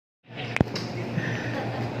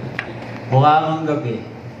Mukha kang gabi.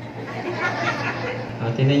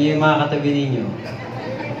 Tingnan niyo yung mga katabi ninyo.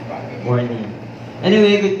 Morning.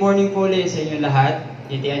 Anyway, good morning po ulit sa inyo lahat.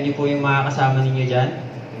 Ngitian niyo po yung mga kasama ninyo dyan.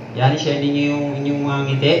 Yan, share ninyo yung inyong mga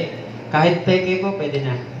ngiti. Kahit peke po, pwede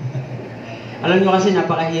na. Alam niyo kasi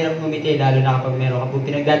napakahirap ngumiti, lalo na kapag meron ka po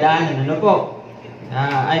pinagdadaanan. Ano po?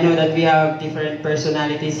 I know that we have different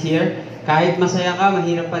personalities here. Kahit masaya ka,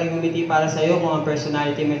 mahirap pa rin ngumiti para sa'yo kung ang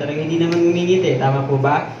personality mo talaga hindi naman ngumingiti. Tama po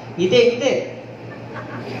ba? Ngiti.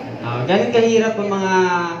 Ganun kahirap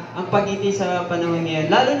ang pag-ngiti sa panahon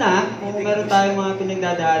ngayon. Lalo na kung meron tayong mga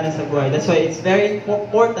pinagdadaanan sa buhay. That's why it's very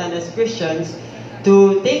important as Christians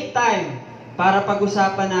to take time para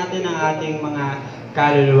pag-usapan natin ang ating mga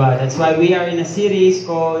kaluluwa. That's why we are in a series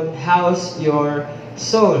called How's Your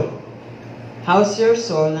Soul? How's your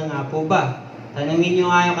soul na nga po ba? Tanungin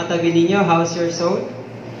nyo nga yung katabi ninyo, how's your soul?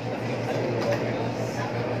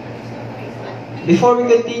 Before we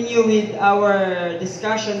continue with our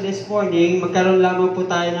discussion this morning, magkaroon lamang po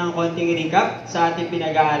tayo ng konting recap sa ating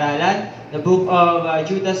pinag-aaralan, the book of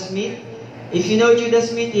Judah Smith. If you know, Judah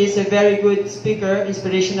Smith is a very good speaker,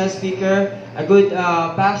 inspirational speaker, a good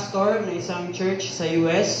pastor ng isang church sa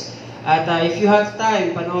US. At if you have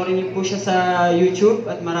time, panoorin niyo po siya sa YouTube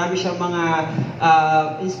at marami siyang mga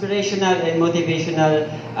inspirational and motivational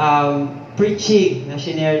preaching na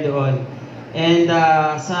shinare doon. And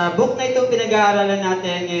sa book na ito pinag-aaralan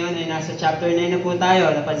natin ngayon ay nasa chapter 9 na po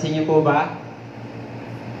tayo. Napansin niyo po ba?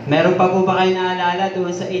 Meron pa po ba kayo naalala doon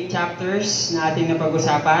sa 8 chapters na ating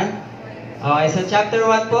napag-usapan? Okay, sa chapter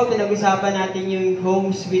 1 po, pinag-usapan natin yung Home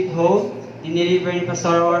Sweet Home, dineliver ni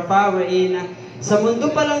Pastor Orfa, wherein sa mundo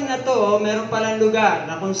pa lang na to, meron palang lugar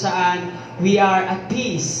na kung saan we are at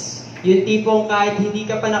peace. Yung tipong kahit hindi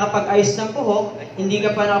ka pa nakapag-ayos ng buhok, hindi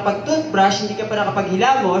ka pa nakapag-toothbrush, hindi ka pa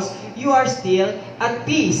nakapaghilamos, you are still at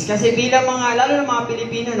peace. Kasi bilang lalo ng mga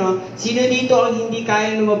Pilipino, no, sino dito ang hindi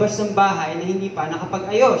kayang lumabas ng bahay na hindi pa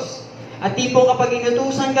nakapag-ayos? At tipong kapag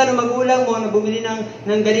inutusan ka ng magulang mo na bumili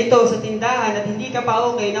ng ganito sa tindahan at hindi ka pa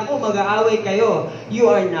okay, naku, mag-aaway kayo. You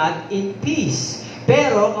are not in peace.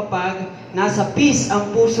 Pero kapag nasa peace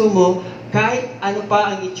ang puso mo, kahit ano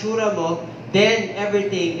pa ang itsura mo, then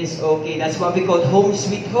everything is okay. That's what we call home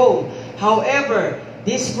sweet home. However,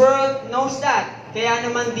 this world knows that. Kaya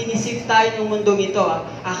naman dinisip tayo ng mundong ito.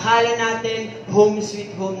 Akala natin home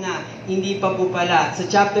sweet home na. Hindi pa po pala. Sa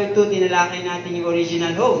chapter 2, tinalakay natin yung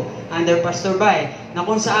original home under Pastor Bay, na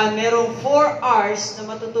kung saan merong 4 hours na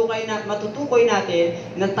matutukoy natin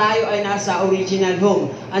na tayo ay nasa original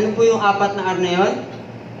home. Ano po yung 4 na R na yun?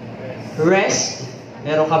 Rest.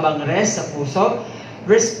 Meron ka bang rest sa puso?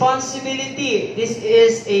 Responsibility. This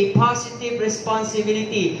is a positive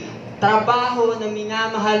responsibility. Trabaho na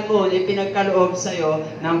minamahal mo na pinagkaloob sa'yo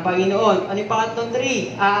ng Panginoon. Ano yung pangatlong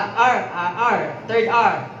 3? Third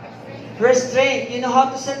R. Restraint. You know how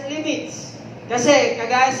to set limits. Kasi,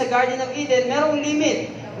 kagaya sa Garden of Eden, merong limit.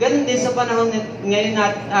 Ganun din sa panahon ngayon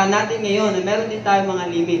natin ngayon, meron din tayong mga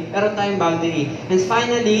limit. Meron tayong boundary. And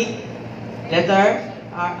finally,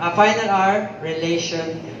 final R,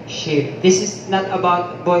 relationship. This is not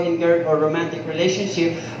about boy and girl or romantic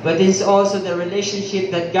relationship, but this is also the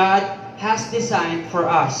relationship that God has designed for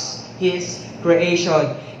us, His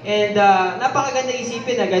creation. And napakaganda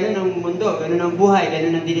isipin na ganun ang mundo, ganun ang buhay,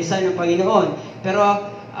 ganun ang dinesign ng Panginoon. Pero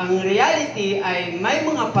ang reality ay may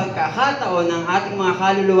mga pagkakataon ng ating mga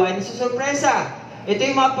kaluluwa ay nasusurpresa. Ito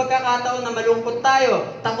yung mga pagkakataon na malungkot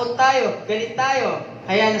tayo, takot tayo, galit tayo.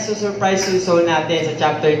 Kaya nasusurprise yung soul natin sa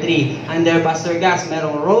chapter 3. Under Pastor Gas,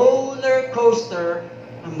 merong roller coaster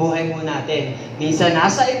ang buhay mo natin. Minsan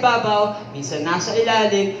nasa ibabaw, minsan nasa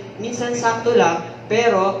ilalim, minsan sakto lang,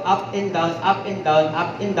 pero up and down, up and down,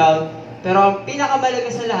 up and down. Pero ang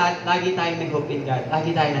pinakamalaga sa lahat, lagi tayong may hope in God.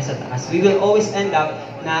 Lagi tayong nasa taas. We will always end up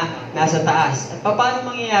na nasa taas. At paano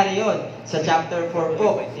mangyayari yon? Sa chapter 4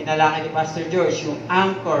 po, tinalaki ni Pastor George, yung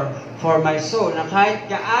anchor for my soul, na kahit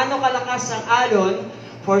gaano kalakas ang alon,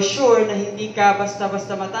 for sure na hindi ka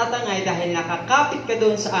basta-basta matatangay dahil nakakapit ka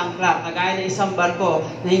doon sa angkla, kagaya ng isang barko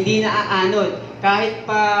na hindi naaanod. Kahit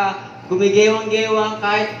pa gumigewang-gewang,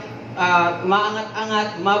 kahit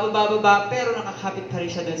umaangat-angat, umababa-baba, pero nakakapit pa rin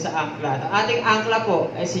siya doon sa angkla. Ang ating angkla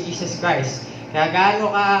po ay si Jesus Christ. Kaya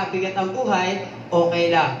gaano kabigat ang buhay,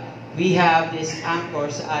 okay lang. We have this anchor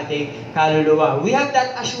sa ating kaluluwa. We have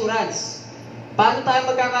that assurance. Paano tayo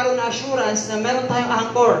magkakaroon ng assurance na meron tayong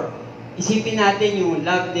anchor? Isipin natin yung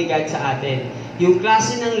love ni God sa atin. Yung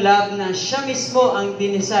klase ng love na siya mismo ang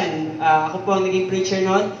dinesign. Ako po ang naging preacher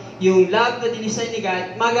noon. Yung love na dinesign ni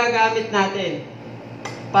God, magagamit natin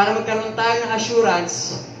para magkaroon tayo ng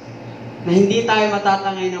assurance na hindi tayo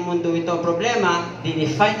matatangay ng mundo ito. Problema,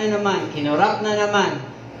 dinefine na naman, kinurap na naman,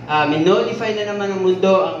 Minodify na naman ng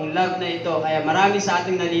mundo ang love na ito. Kaya marami sa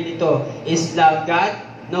ating nalilito. Is love God?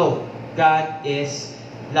 No. God is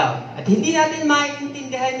love. At hindi natin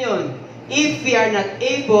maintindihan yon if we are not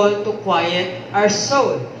able to quiet our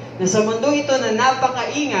soul. Na sa mundo ito na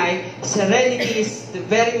napakaingay, serenity is the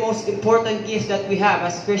very most important gift that we have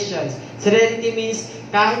as Christians. Serenity means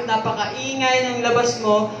kahit napakaingay ng labas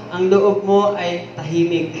mo, ang loob mo ay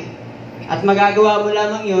tahimik. At magagawa mo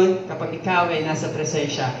lamang yun kapag ikaw ay nasa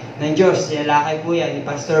presensya ng Diyos. Sinalakay po yan ni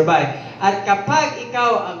Pastor Bay. At kapag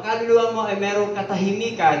ikaw, ang kaluluwa mo ay merong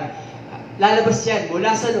katahimikan, lalabas yan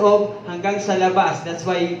mula sa loob hanggang sa labas. That's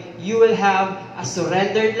why you will have a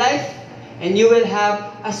surrendered life and you will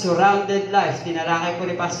have a surrounded life. Tinalakay po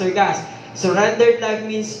ni Pastor Gas. Surrendered life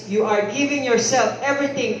means you are giving yourself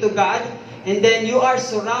everything to God, and then you are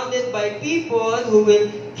surrounded by people who will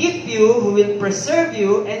keep you, who will preserve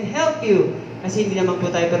you, and help you. Kasi hindi naman po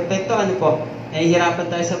tayo perfecto. Ano po? Nahihirapan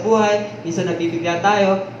tayo sa buhay, minsan nabibigla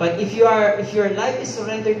tayo. But if your life is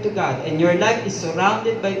surrendered to God, and your life is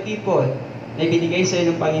surrounded by people na ibinigay sa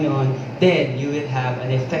iyo ng Panginoon, then you will have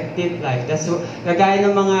an effective life. That's kagaya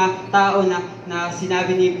ng mga tao na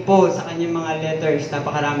sinabi ni Paul sa kanyang mga letters,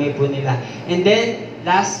 napakarami po nila. And then,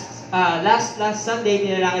 last Sunday,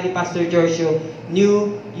 tinalakay ni Pastor Giorgio,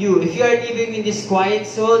 new you. If you are living in this quiet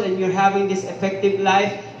soul and you're having this effective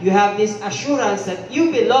life, you have this assurance that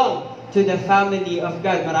you belong to the family of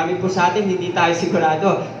God. Marami po sa atin, hindi tayo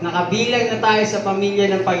sigurado. Nakabilang na tayo sa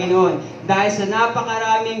pamilya ng Panginoon. Dahil sa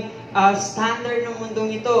napakaraming standard ng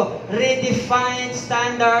mundong ito. Redefined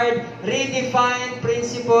standard, redefined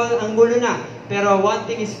principle, ang gulo na. Pero one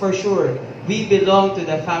thing is for sure, we belong to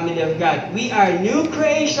the family of God. We are new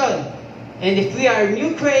creation. And if we are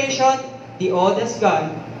new creation, the old has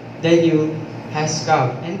gone, the new has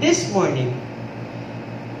come. And this morning,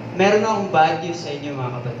 meron akong bad news sa inyo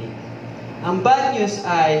mga kapatid. Ang bad news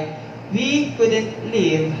ay, we couldn't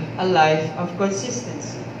live a life of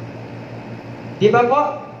consistency. Di ba po?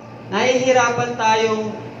 Nahihirapan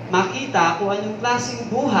tayong makita kung anong klaseng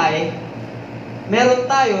buhay meron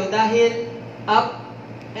tayo dahil up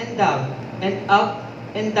and down, and up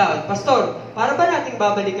and down. Pastor, para ba nating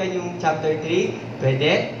babalikan yung chapter 3?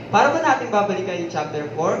 Pwede. Para ba nating babalikan yung chapter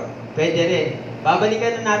 4? Pwede rin.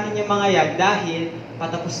 Babalikan na natin yung mga yan dahil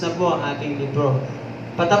patapos na po ang ating libro.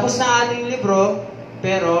 Patapos na ang ating libro,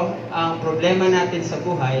 pero ang problema natin sa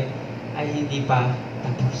buhay ay hindi pa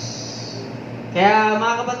tapos. Kaya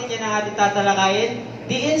mga kapatid, yan ang ating tatalakayin.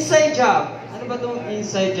 The inside job. Ano ba itong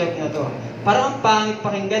inside job na to? Parang ang pangit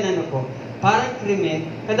pakinggan, ano po? Parang krimen.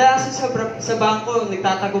 Kadalasan sa bangko,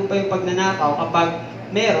 nagtatagumpay yung pagnanakaw kapag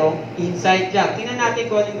merong inside job. Tingnan natin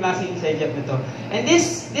kung anong klaseng inside job na to. And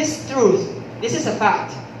this truth, this is a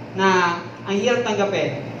fact na ang hirap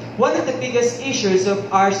tanggapin. One of the biggest issues of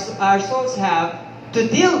our souls have to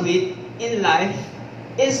deal with in life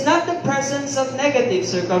is not the presence of negative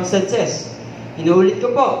circumstances. Inuulit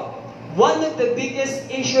ko po, one of the biggest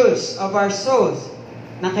issues of our souls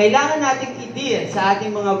na kailangan nating i-deal sa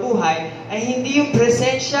ating mga buhay ay hindi yung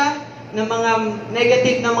presensya ng mga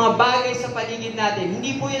negative na mga bagay sa paligid natin.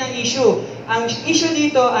 Hindi po yun ang issue. Ang issue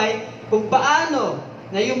dito ay kung paano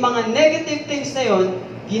na yung mga negative things na yun,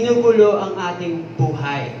 ginugulo ang ating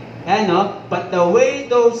buhay. Yan, no? But the way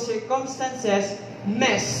those circumstances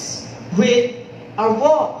mess with our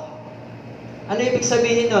walk. Ano ibig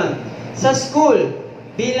sabihin nun? Sa school,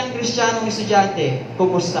 bilang Kristiyanong estudyante,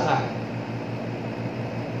 kumusta ka?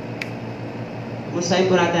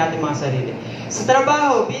 Kumustahin po natin ating mga sarili. Sa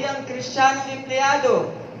trabaho, bilang Kristiyanong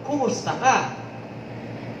empleyado, kumusta ka?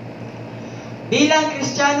 Bilang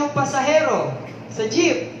Kristiyanong pasahero, sa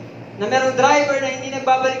jeep, na merong driver na hindi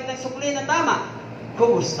nagbabalik ng sukli na tama,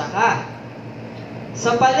 kumusta ka?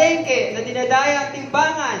 Sa palengke, na dinadaya ang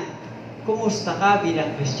timbangan, kumusta ka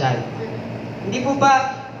bilang Kristiyano? Hindi po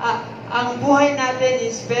ba, ang buhay natin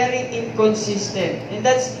is very inconsistent. And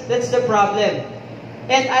that's the problem.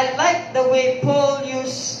 And I like the way Paul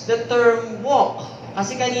used the term walk.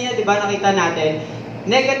 Kasi kanina, di ba, nakita natin,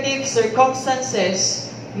 negative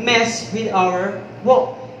circumstances mess with our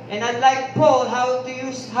walk. And I like Paul how he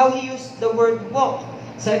used the word walk.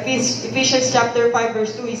 So Ephesians chapter 5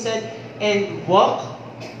 verse 2, he said, and walk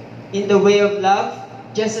in the way of love,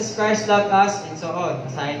 just as Christ loved us, and so on.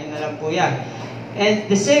 Basahin niyo na lang po yan.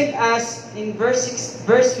 And the same as in verse 15,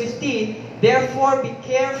 therefore be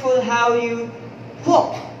careful how you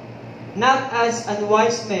walk, not as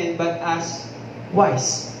unwise men, but as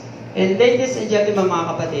wise. And ladies and gentlemen, mga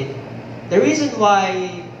kapatid, the reason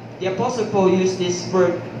why the Apostle Paul used this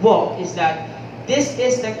word walk is that this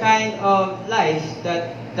is the kind of life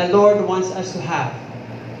that the Lord wants us to have.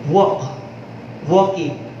 Walk.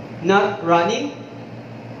 Walking. Not running.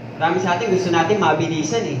 Marami sa atin gusto natin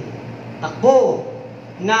mabilisan eh. Takbo,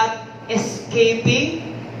 not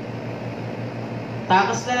escaping.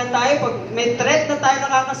 Takas na lang tayo. Pag may threat na tayo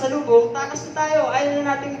nakakasalubong, takas na tayo. Ayaw na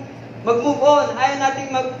natin mag-move on. Ayaw natin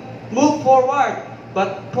mag-move forward.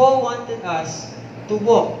 But Paul wanted us to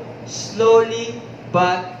walk slowly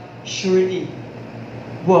but surely.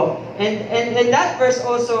 Walk. And that verse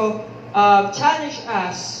also challenged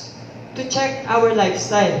us to check our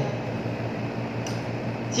lifestyle.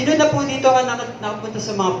 Sino na po dito ang nakapunta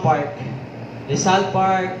sa mga park? Rizal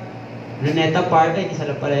Park, Luneta Park, ay isa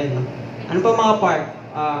lang pala yun, no? Ano pa mga park?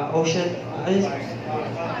 Ocean,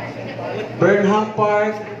 Burnham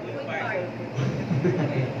Park.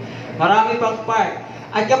 Marami pang park.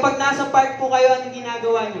 At kapag nasa park po kayo, anong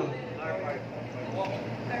ginagawa nyo?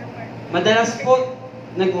 Madalas po,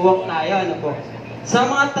 nag-walk tayo, ano po? Sa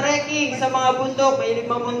mga trekking, sa mga bundok, may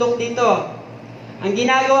mga bundok dito. Ang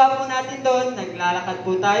ginagawa po natin doon, naglalakad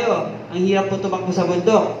po tayo. Ang hirap po tumakbo sa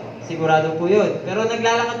bundok. Sigurado po yun. Pero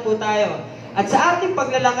naglalakad po tayo. At sa ating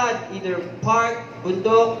paglalakad, either park,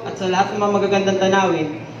 bundok, at sa lahat ng mga magagandang tanawin,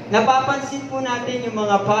 napapansin po natin yung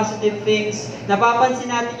mga positive things,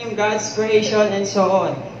 napapansin natin yung God's creation and so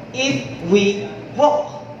on. If we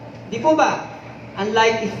walk. Di po ba?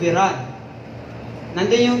 Unlike if we run.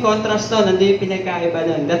 Nandun yung contrast doon, nandun yung pinagkaiba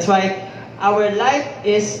doon. That's why our life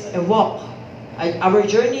is a walk. Our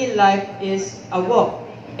journey in life is a walk.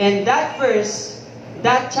 And that verse,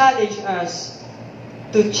 that challenged us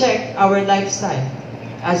to check our lifestyle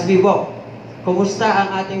as we walk. Kumusta ang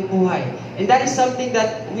ating buhay? And that is something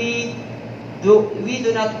that we do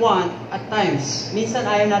not want at times. Minsan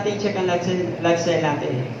ayaw natin check ang lifestyle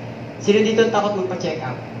natin. Sino dito takot magpa-check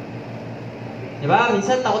up? Diba?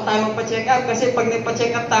 Minsan takot tayo magpa-check up kasi pag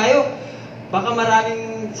nagpa-check up tayo, baka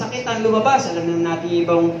maraming sakit ang lumabas. Alam naman natin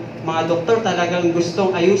ibang mga doktor talagang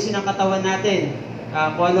gustong ayusin ang katawan natin.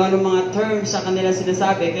 Kung ano-ano mga terms sa kanila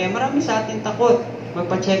sinasabi. Kaya marami sa atin takot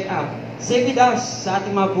magpa-check up. Same with us sa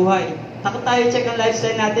ating mga buhay. Takot tayo check ang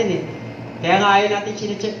lifestyle natin eh. Kaya nga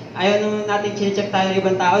ayaw naman natin chinecheck tayo ng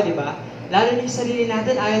ibang tao, di ba? Lalo na yung sarili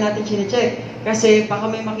natin, ayaw natin chinecheck. Kasi baka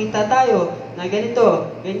may makita tayo na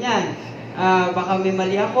ganito, ganyan. Baka may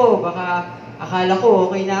mali ako, baka akala ko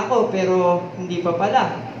okay na ako, pero hindi pa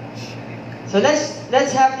pala. So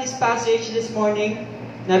let's have this passage this morning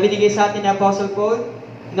na binigay sa atin ni Apostle Paul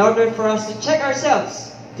in order for us to check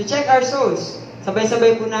ourselves, to check our souls.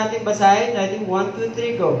 Sabay-sabay po natin basahin. Ready? 1, 2,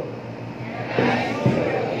 3, go.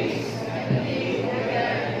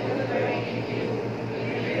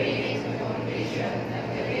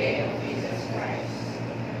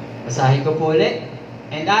 Basahin ko po ulit.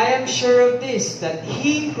 And I am sure of this, that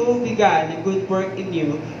He who began a good work in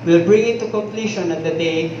you will bring it to completion at the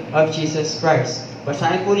day of Jesus Christ.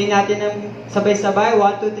 Basahin po rin natin ng sabay-sabay.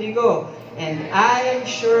 1, 2, 3, go. And I am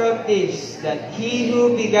sure of this, that He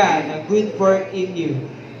who began a good work in you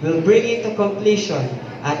will bring it to completion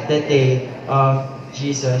at the day of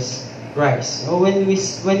Jesus Christ. So when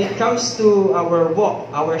it comes to our walk,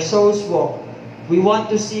 our soul's walk, we want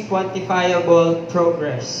to see quantifiable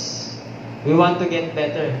progress. We want to get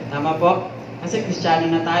better. Tama po? Kasi Kristiyano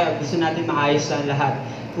na tayo. Gusto natin maayos lang lahat.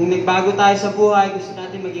 Kung nagbago tayo sa buhay, gusto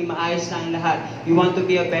natin maging maayos lang lahat. We want to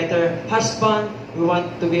be a better husband. We want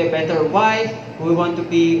to be a better wife. We want to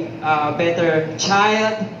be a better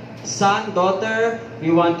child, son, daughter. We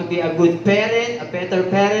want to be a good parent, a better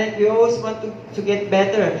parent. We always want to get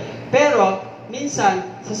better. Pero, minsan,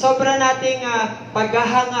 sa sobra nating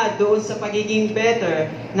paghahanga doon sa pagiging better,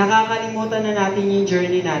 nakakalimutan na natin yung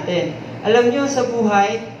journey natin. Alam nyo, sa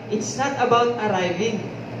buhay, it's not about arriving.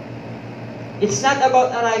 It's not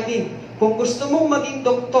about arriving. Kung gusto mong maging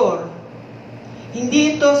doktor,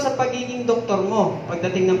 hindi ito sa pagiging doktor mo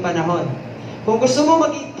pagdating ng panahon. Kung gusto mo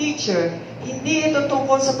maging teacher, hindi ito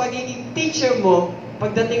tungkol sa pagiging teacher mo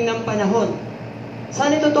pagdating ng panahon.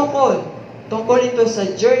 Saan ito tungkol? Tungkol ito sa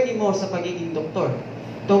journey mo sa pagiging doktor.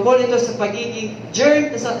 Tungkol ito sa pagiging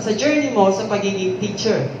journey mo sa pagiging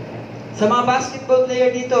teacher. Sa mga basketball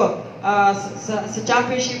player dito, sa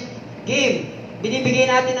championship game, binibigay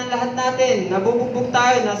natin ang lahat natin. Nabubugbog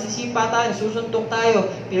tayo, nasisipa tayo, susuntok tayo,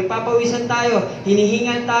 pinagpapawisan tayo,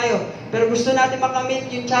 hinihingal tayo. Pero gusto natin makamit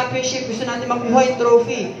yung championship, gusto natin makuha yung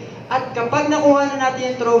trophy. At kapag nakuha na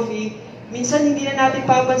natin yung trophy, minsan hindi na natin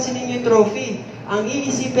papansinin yung trophy. Ang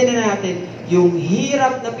iisipin na natin, yung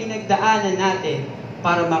hirap na pinagdaanan natin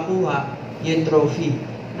para makuha yung trophy.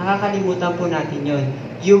 Nakakalimutan po natin yon.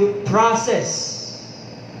 Yung process.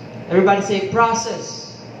 Everybody say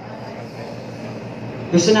process.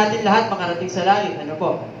 Gusto natin lahat makarating sa langit. Ano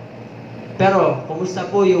po? Pero, kumusta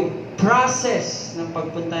po yung process ng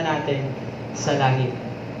pagpunta natin sa langit?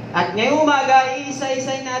 At ngayong umaga,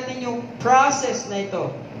 iisa-isay natin yung process na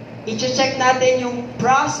ito. I-check natin yung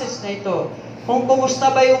process na ito. Kung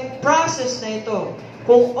kumusta ba yung process na ito.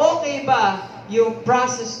 Kung okay ba yung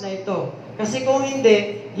process na ito. Kasi kung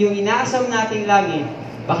hindi, yung inaasam nating langit,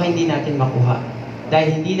 baka hindi natin makuha.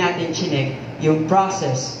 Dahil hindi natin chinek yung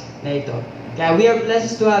process na ito. Kaya we are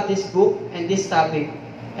blessed to have this book and this topic.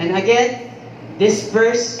 And again, this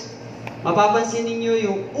verse, mapapansin ninyo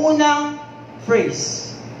yung unang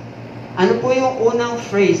phrase. Ano po yung unang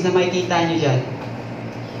phrase na makikita nyo dyan?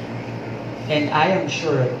 And I am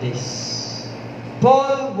sure of this.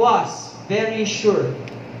 Paul was very sure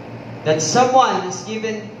that someone has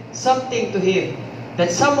given something to him.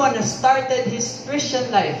 That someone has started his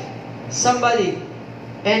Christian life. Somebody.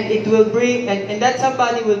 And it will bring, and that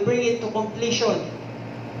somebody will bring it to completion.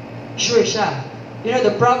 Sure siya. You know,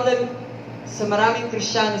 the problem sa maraming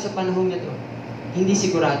Kristiyano sa panahon nito, hindi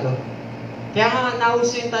sigurado. Kaya nga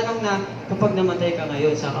nauso yung tanong na, kapag namatay ka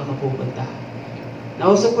ngayon, saan ka mapupunta?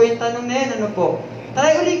 Nauso po yung tanong na yan, ano po?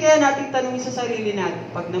 Try uli kaya natin tanongin sa sarili natin,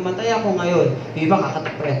 pag namatay ako ngayon, yung iba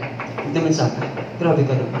kakatapre. Huwag naman sana. Grabe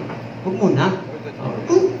ka naman. Huwag muna.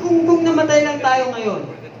 Kung namatay lang tayo ngayon,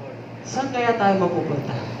 saan kaya tayo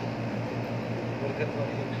mapupunta?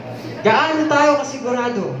 Gaano tayo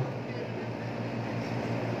kasigurado?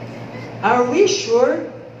 Are we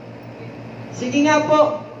sure? Sige nga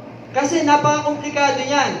po. Kasi napaka-komplikado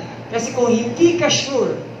yan. Kasi kung hindi ka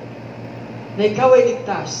sure na ikaw ay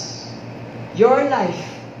ligtas, your life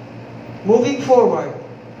moving forward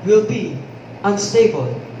will be unstable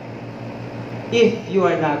if you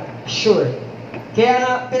are not sure. Kaya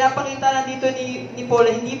na, pinapakita lang dito ni Paul,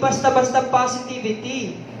 hindi basta-basta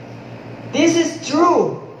positivity. This is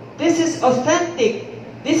true. This is authentic.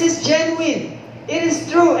 This is genuine. It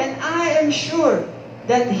is true, and I am sure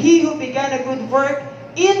that He who began a good work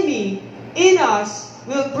in me, in us,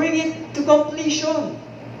 will bring it to completion.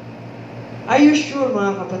 Are you sure,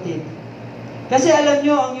 mga kapatid? Kasi alam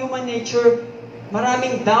nyo, ang human nature,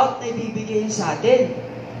 maraming doubt na ibibigay sa atin.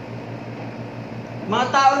 Mga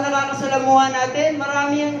tao na nakakasalamuhan natin,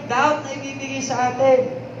 marami ang doubt na ibibigay sa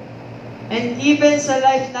atin. And even sa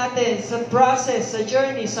life natin, sa process, sa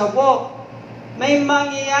journey, sa walk, may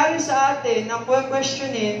mangyayari sa atin na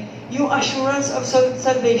questionin yung assurance of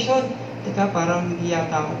salvation. Teka, parang hindi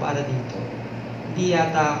yata ako para dito. Hindi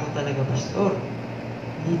yata ako talaga pastor.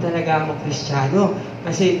 Hindi talaga ako Kristiyano.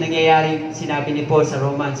 Kasi nangyayari yung sinabi ni Paul sa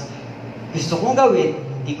Romans, gusto kong gawin,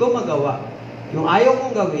 hindi ko magawa. Yung ayaw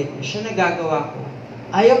kong gawin, siya nagagawa ko.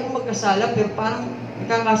 Ayaw kong magkasala, pero parang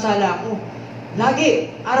nagkakasala ako.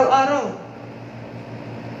 Lagi, araw-araw.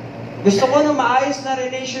 Gusto ko ng maayos na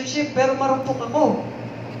relationship, pero marupok ako.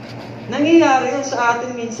 Nangyayari yun sa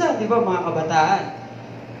atin minsan, di ba mga kabataan?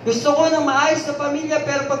 Gusto ko ng maayos na pamilya,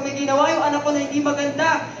 pero pag may ginawa yung anak ko na hindi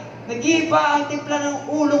maganda, nag-iiba ang timpla ng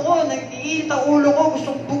ulo ko, nag-iinit ang ulo ko,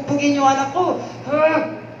 gusto kong bugbugin yung anak ko.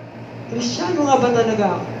 Kristiyano nga ba talaga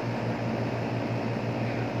ako?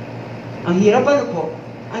 Ang hirap ano po?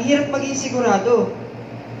 Ang hirap maging sigurado.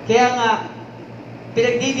 Kaya nga,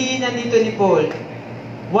 pinagdidiinan dito ni Paul,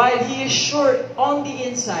 while he is sure on the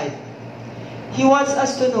inside, he wants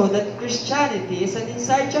us to know that Christianity is an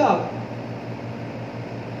inside job.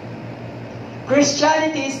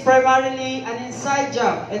 Christianity is primarily an inside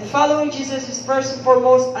job, and following Jesus is first and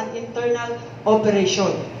foremost an internal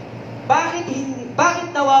operation.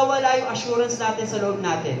 Bakit nawawala yung assurance natin sa loob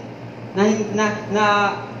natin?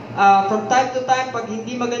 From time to time, pag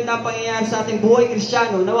hindi maganda ang pangyayari sa ating buhay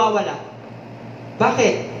Kristiyano, nawawala.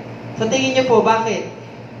 Bakit? Sa tingin niyo po, bakit?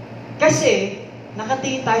 Kasi,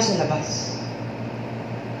 nakatingin tayo sa labas.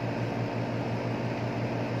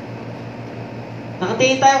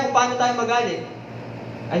 Nakatingin tayo kung paano tayo magalit.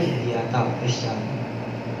 Ay, hindi yata ako Kristiyano.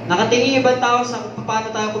 Nakatingin ibang tao sa kung paano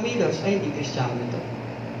tayo kumilos. Ay, hindi Kristiyano ito.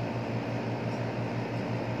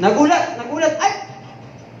 Nagulat, ay!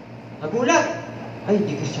 Nagulat. Ay,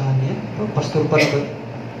 hindi Kristiyano yan. Oh, pastor pa naman.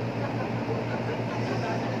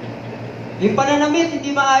 Yung pananamit,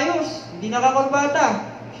 hindi maayos. Hindi nakakurbata.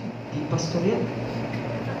 Hindi pastor yan.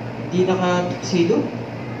 Hindi nakasido.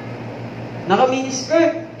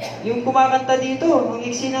 Naka-miniskirt. Yung kumakanta dito, ang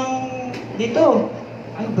iksi ng dito.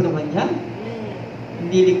 Ay, ba naman yan?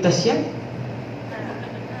 Hindi ligtas yan.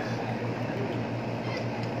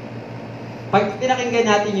 Pag pinakinggan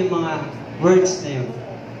natin yung mga words na yun,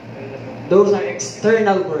 those are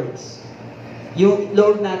external words. Yung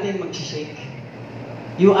loob natin mag-shake.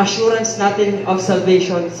 Yung assurance natin of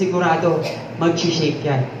salvation, sigurado, mag-shake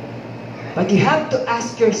yan. But you have to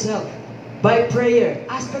ask yourself, by prayer,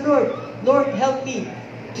 ask the Lord, Lord, help me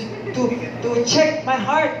to check my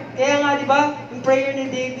heart. Kaya nga, di ba, yung prayer ni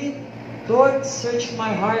David, Lord, search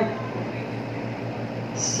my heart.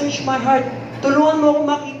 Search my heart. Tulungan mo akong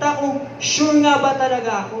makita kung sure nga ba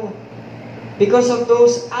talaga ako. Because of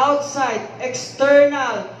those outside,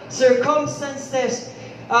 external circumstances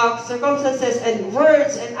and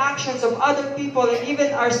words and actions of other people and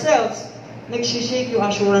even ourselves, nagsishake yung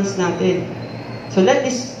assurance natin. So let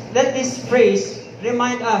this phrase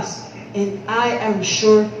remind us, and I am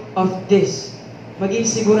sure of this. Maging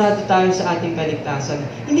sigurado tayo sa ating kaligtasan.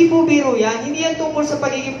 Hindi po biro yan. Hindi yan tungkol sa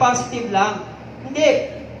pagiging positive lang.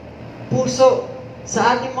 Hindi. Puso.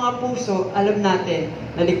 Sa ating mga puso, alam natin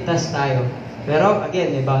na ligtas tayo. Pero,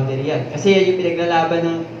 again, may boundary yan. Kasi yan yung pinaglalaban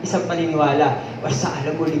ng isang paniniwala. Basta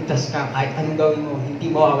alam mo, ligtas ka. Kahit anong gawin mo, hindi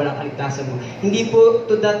mawawala ang kaligtasan mo. Hindi po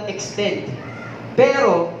to that extent.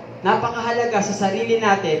 Pero, napakahalaga sa sarili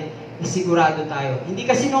natin na sigurado tayo. Hindi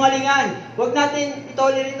kasi nungalingan. Huwag natin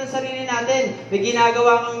itolerate ng sarili natin. May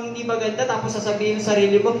ginagawa kang hindi maganda, tapos sasabihin ng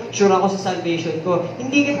sarili mo, sure ako sa salvation ko.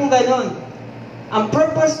 Hindi ka po ganon. Ang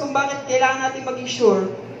purpose kung bakit kailangan natin maging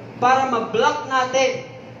sure, para ma-block natin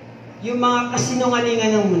yung mga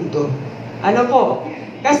kasinungalingan ng mundo. Ano po?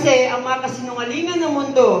 Kasi ang mga kasinungalingan ng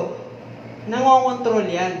mundo, nangongontrol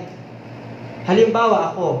yan. Halimbawa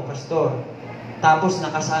ako, pastor, tapos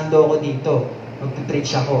nakasando ako dito,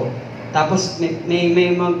 mag-preach ako. Tapos may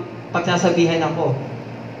pagsasabihan ako.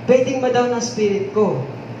 Pwedeng ma-down ang spirit ko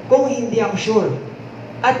kung hindi ako sure.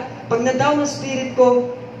 At pag na-down ang spirit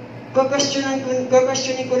ko, questionin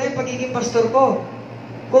ko na yung pagiging pastor ko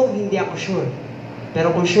kung hindi ako sure.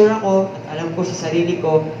 Pero kung sure ako at alam ko sa sarili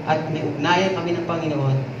ko at may ugnayan kami ng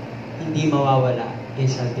Panginoon, hindi mawawala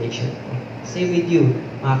yung salvation ko. Same with you,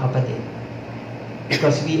 mga kapatid.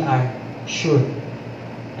 Because we are sure.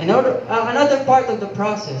 Another part of the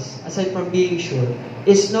process, aside from being sure,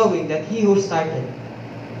 is knowing that He who started.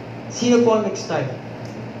 Sino po ang nag-start?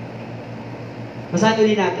 Basahin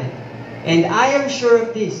ulit natin. And I am sure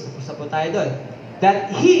of this, tapos po tayo doon,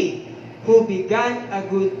 that He who began,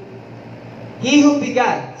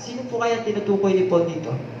 sino po kaya tinutukoy ni Paul dito?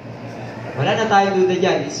 Wala na tayong duda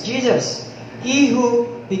dyan. It's Jesus. He who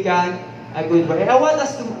began a good work. And I want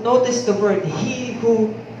us to notice the word, He who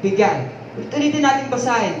began. Ulitin natin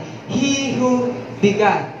basahin. He who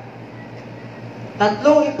began.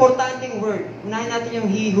 Tatlong importanteng word. Unahin natin yung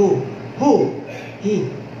He who. Who? He.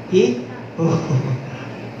 He? Who?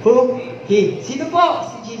 Who? He. Sino po?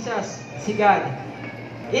 Si Jesus. Si God.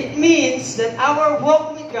 It means that our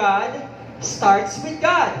walk with God starts with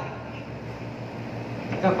God.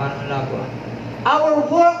 Teka, parang labo. Our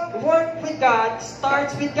work with God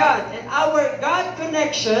starts with God. And our God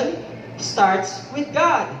connection starts with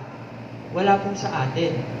God. Wala pong sa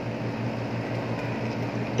atin.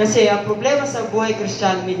 Kasi ang problema sa buhay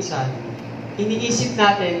Kristiyano minsan, iniisip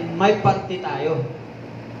natin, may parte tayo.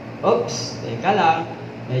 Oops, teka lang.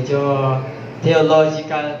 Medyo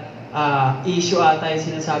theological issue ata yung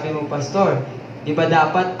sinasabi mong pastor. Di ba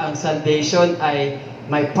dapat ang salvation ay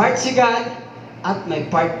may part si God at may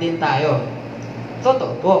part din tayo?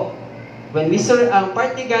 Totoo po. When ang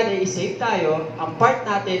part ni God ay isave tayo, ang part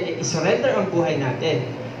natin ay isurrender ang buhay natin.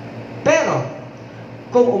 Pero,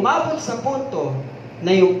 kung umabot sa punto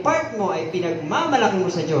na yung part mo ay pinagmamalaki mo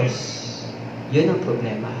sa Diyos, yun ang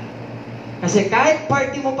problema. Kasi kahit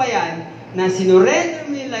party mo pa yan, na sinurrender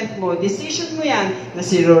mo yung life mo, decision mo yan, na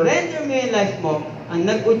sinurrender mo yung life mo, ang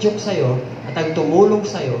nag-udyok sa'yo at ang tumulong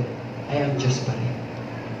sa'yo ay ang Diyos pa rin.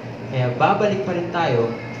 Kaya babalik pa rin tayo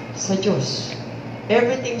sa Diyos.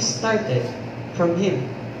 Everything started from Him.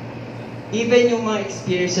 Even yung mga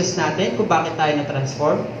experiences natin, kung bakit tayo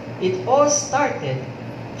na-transform, it all started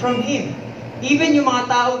from Him. Even yung mga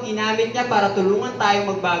tao ginamit niya para tulungan tayo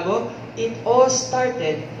magbago, it all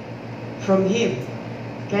started from Him.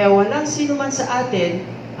 Kaya walang sino man sa atin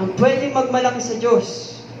ang pwedeng magmalaki sa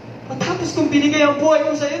Diyos. Tapos kung binigay ang buhay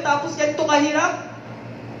ko sa iyo, tapos ganito kahirap,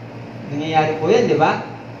 nangyayari po yan, di ba?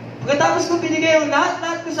 Pagkatapos kung binigay ang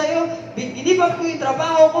lahat-lahat ko sa iyo, iniba ko yung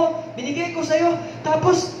trabaho ko, binigay ko sa iyo,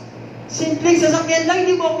 tapos simpleng sasakyan lang,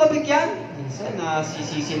 hindi mo ako mabigyan. Minsan,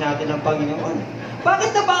 nasisisi natin ang Panginoon. Bakit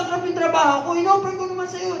na-bankrupt yung trabaho ko? In-offer ko naman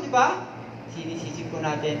sa iyo, di ba? Sinisisi po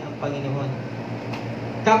natin ang Panginoon.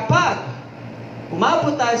 Kapag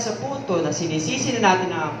umabot tayo sa punto na sinisisi na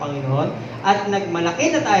natin ang Panginoon at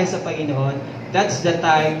nagmalaki na tayo sa Panginoon, that's the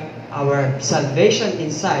time our salvation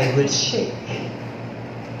inside will shake,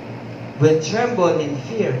 will tremble in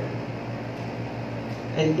fear.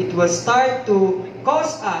 And it will start to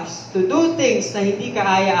cause us to do things na hindi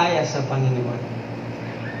kaaya-aya sa Panginoon.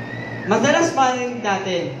 Madalas marinig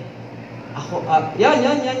natin,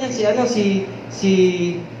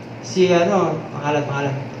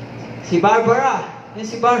 si Barbara. Yan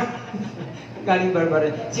si Barbara. Galing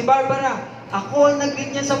Barbara. Si Barbara, ako ang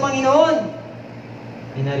nag-lead niya sa Panginoon.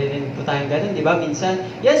 May narinig po tayong ganun, di ba? Minsan,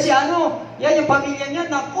 yan si ano, yan yung pamilya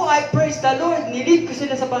niya, naku, I praise the Lord, nilid ko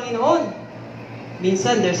sila sa Panginoon.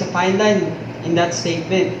 Minsan, there's a fine line in that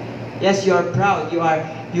statement. Yes, you are proud, you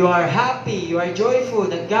are happy, you are joyful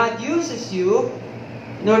that God uses you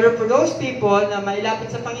in order for those people na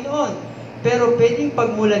mailapit sa Panginoon. Pero pwedeng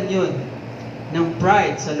pagmulan yun ng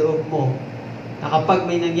pride sa loob mo, na kapag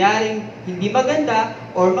may nangyaring hindi maganda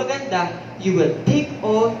or maganda, you will take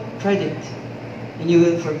all credit and you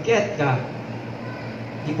will forget God.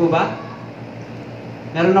 Di po ba?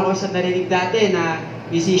 Meron ako sa narinig dati na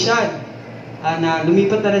musician na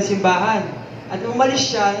lumipat na ng simbahan. At umalis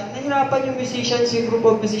siya, nahirapan yung musicians, yung group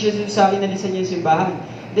of musicians yung sa inalisan niya yung simbahan.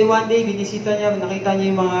 Then one day, binisita niya, nakita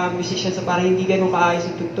niya yung mga musicians na parang hindi ganun kaayos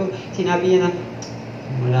yung tugtog. Sinabi niya na,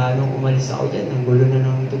 mula nung umalis ako dyan, ang gulo na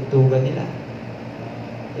ng tugtugan nila.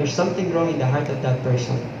 There's something wrong in the heart of that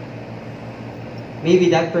person. Maybe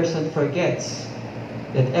that person forgets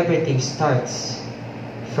that everything starts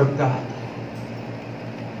from God.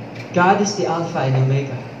 God is the Alpha and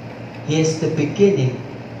Omega. He is the beginning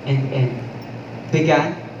and end.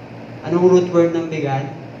 Began? Anong root word ng began?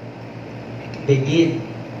 Begin.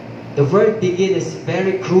 The word begin is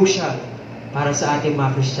very crucial para sa ating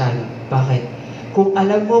mga Kristiyano. Bakit? Kung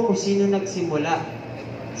alam mo kung sino nagsimula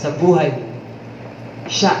sa buhay mo,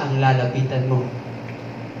 siya ang lalapitan mo.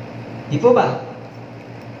 Di po ba?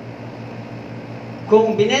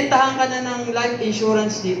 Kung binentahan ka na ng life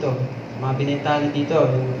insurance dito, mga binentahan na dito,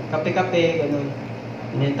 yung kape-kape, ganun,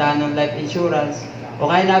 binentahan ng life insurance, o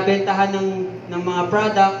kaya nabentahan ng mga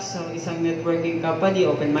products sa isang networking company,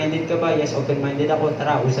 open-minded ka ba? Yes, open-minded ako.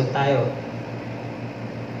 Tara, usap tayo.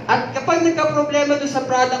 At kapag nagka-problema doon sa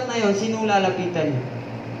product na yon, sinong lalapitan niyo?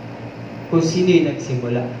 Kung sino yung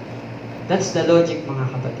nagsimula. That's the logic, mga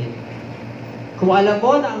kapatid. Kung alam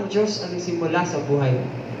mo na ang Diyos ang nagsimula sa buhay mo,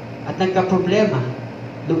 at nagka-problema,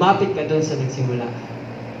 lumapit ka doon sa nagsimula.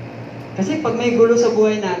 Kasi pag may gulo sa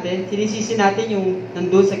buhay natin, sinisisi natin yung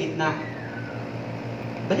nandun sa gitna.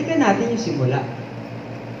 Balikan natin yung simula.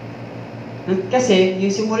 Kasi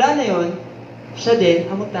yung simula na yon, siya din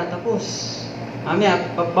ang magtatapos. Mamaya,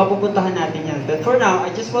 papupuntahan natin yan. But for now,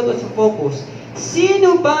 I just want us to focus.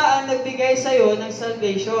 Sino ba ang nagbigay sa'yo ng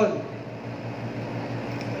salvation?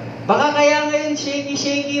 Baka kaya ngayon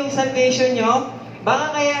shaky-shaky yung salvation nyo?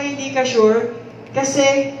 Baka kaya hindi ka sure?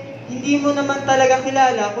 Kasi hindi mo naman talaga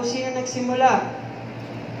kilala kung sino nagsimula.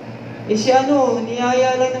 Si ano,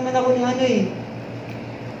 niyaya lang naman ako ni ano eh.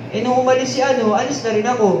 Nung umalis si ano, alis na rin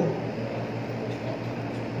ako.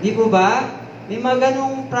 Di po ba? May mga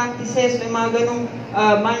ganong practices, may mga ganong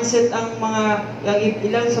mindset ang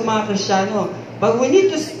ilan sa mga Kristiyano. But we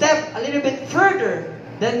need to step a little bit further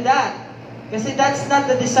than that. Kasi that's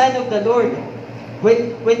not the design of the Lord.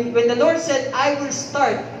 When the Lord said, I will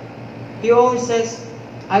start, He always says,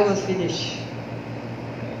 I will finish.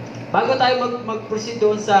 Bago tayo mag-proceed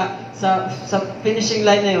doon sa finishing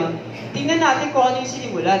line na yon, tingnan natin kung ano yung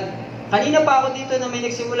sinimulan. Kanina pa ako dito na may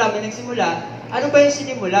nagsimula. Ano ba yung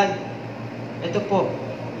sinimulan? Ito po.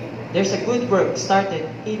 There's a good work started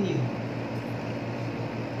in you.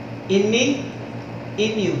 In me,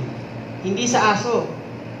 in you. Hindi sa aso,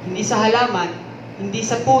 hindi sa halaman, hindi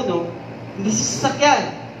sa puno, hindi sa sasakyan,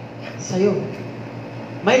 sa'yo.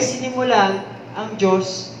 May sinimulan ang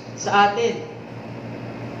Diyos sa atin.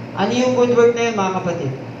 Ano yung good work na yun, mga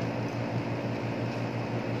kapatid?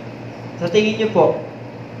 Sa tingin niyo po,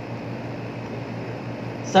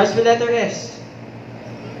 starts with letter S.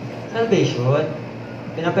 Salvation.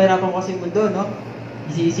 Pinapahirapan ko kasi yung mundo, no?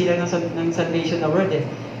 Isi-isi lang ng salvation na word eh.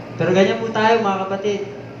 Pero ganyan po tayo, mga kapatid.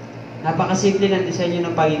 Napakasimple ng disenyo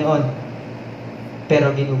ng Panginoon.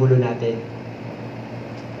 Pero ginugulo natin.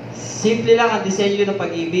 Simple lang ang disenyo ng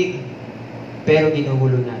pag-ibig. Pero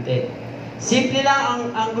ginugulo natin. Simple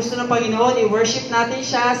lang ang gusto ng Panginoon, i-worship natin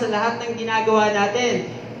siya sa lahat ng ginagawa natin.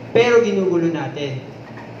 Pero ginugulo natin.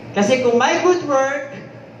 Kasi kung may good work,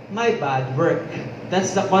 may bad work.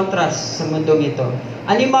 That's the contrast sa mundong ito.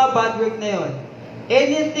 Ano yung mga bad work na yun?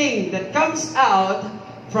 Anything that comes out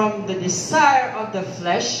from the desire of the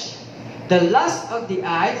flesh, the lust of the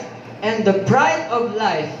eyes, and the pride of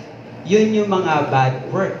life, yun yung mga bad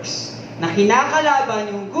works. Na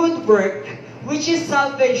kinakalaban yung good work, which is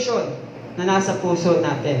salvation, na nasa puso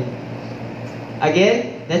natin.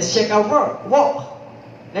 Again, let's check our walk.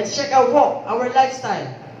 Let's check our walk, our lifestyle.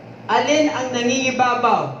 Alin ang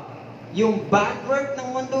nangingibabaw? Yung bad work ng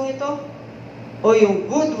mundo ito? O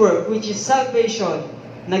yung good work, which is salvation,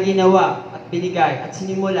 na ginawa at binigay at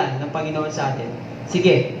sinimulan ng Panginoon sa atin?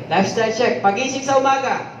 Sige, lifestyle check. Pagising sa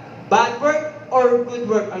umaga, bad work or good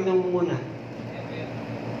work ang nangunguna?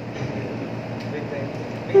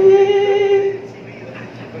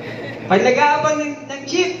 Pag nag-aabang ng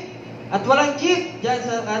jeep, at walang jeep, dyan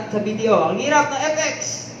sa video, ang hirap ng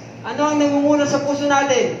FX. Ano ang namumuna sa puso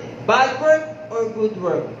natin? Bad work or good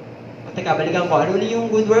work? O teka, balikan ko. Ano ulit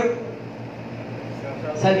yung good work?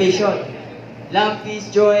 Salvation. Love,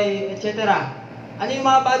 peace, joy, etc. Ano yung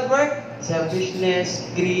mga bad work? Selfishness,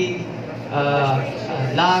 greed,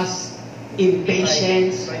 lust,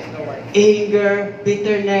 impatience, anger,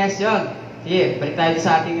 bitterness, yun. Sige, balik tayo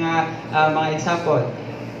sa ating mga example.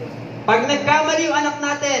 Pag nagkamali yung anak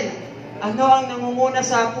natin, ano ang namumuna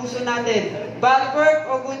sa puso natin? Bad work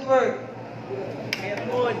o good work?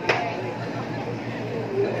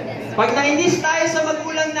 Pag nainis tayo sa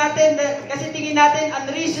magulang natin, kasi tingin natin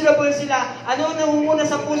unreasonable sila, ano ang namumuna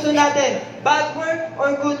sa puso natin? Bad work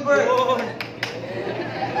or good work?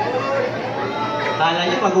 Kala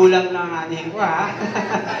niyo magulang lang anin ko, ha?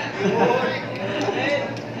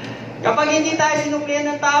 Kapag hindi tayo sinuklihan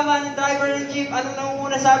ng tama ng driver ng jeep, anong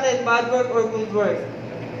namumuna sa atin? Bad work or good work?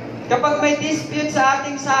 Kapag may dispute sa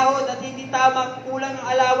ating sahod at hindi tama, kulang ng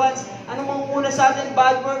allowance, anong mamumuna sa atin?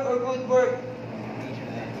 Bad work or good work?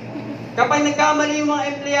 Kapag nagkamali yung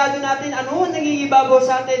mga empleyado natin, ano ang nangingibabaw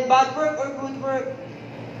sa atin? Bad work or good work?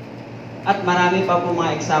 At marami pa po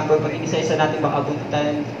mga example. Pag inisa-isa natin, baka abutin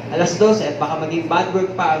tayo alas 12 at baka maging bad work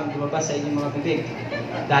pa ang lumabas sa inyong mga bibig.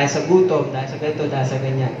 Dahil sa gutom, dahil sa ganito, dahil sa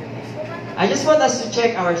ganyan. I just want us to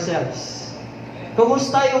check ourselves.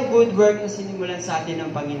 Kumusta yung good work na sinimulan sa atin ng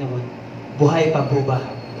Panginoon? Buhay pa po ba?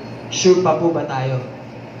 Sure pa po ba tayo?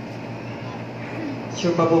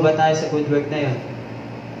 Sure pa po ba tayo sa good work na yun?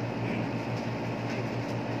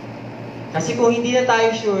 Kasi kung hindi na tayo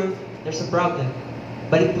sure, there's a problem.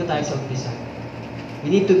 Balik po tayo sa umpisa. We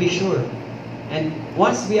need to be sure. And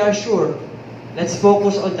once we are sure, let's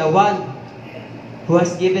focus on the one who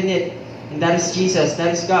has given it. And that is Jesus,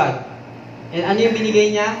 that is God. And ano yung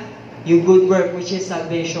binigay niya? Yung good work, which is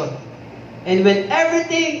salvation. And when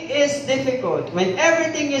everything is difficult, when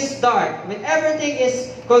everything is dark, when everything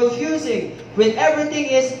is confusing, when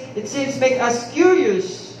everything is, it seems, make us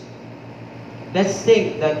curious, let's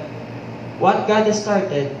think that what God has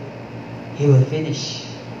started, He will finish.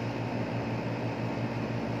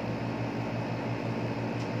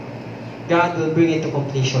 God will bring it to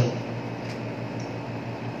completion.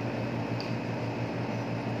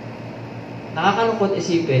 Nakakalungkot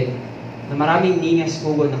isipin na maraming ningas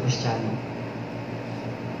kugod na Kristiyano.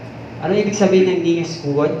 Ano ibig sabihin ng ningas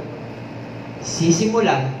kugod?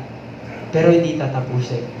 Sisimulan, pero hindi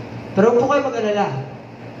tatapusin. Pero huwag po kayo mag-alala.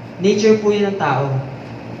 Nature po yun ng tao.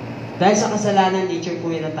 Dahil sa kasalanan, nature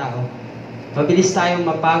po yun ng tao. Mabilis tayong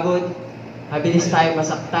mapagod, mabilis tayong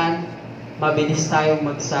masaktan, mabilis tayong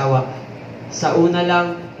magsawa. Sa una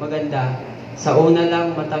lang maganda, sa una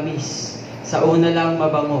lang matamis, sa una lang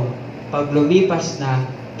mabango. Pag lumipas na,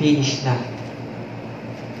 finish na.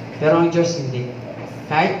 Pero ang Diyos hindi.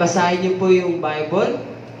 Kahit basahin niyo po yung Bible,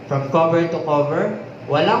 from cover to cover,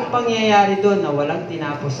 walang pangyayari doon na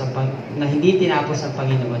na hindi tinapos ang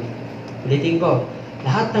Panginoon. Ulitin ko,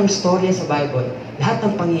 lahat ng storya sa Bible, lahat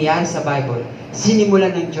ng pangyayari sa Bible,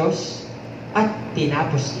 sinimulan ng Diyos at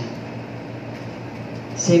tinapos niya.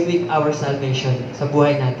 Same with our salvation sa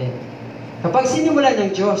buhay natin. Kapag sinimulan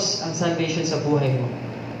ng Diyos ang salvation sa buhay mo,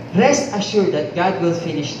 rest assured that God will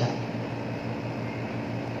finish that.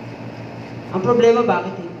 Ang problema,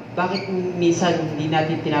 bakit minsan hindi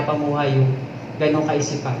natin pinapamuhay yung ganong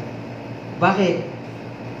kaisipan? Bakit?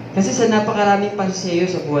 Kasi sa napakaraming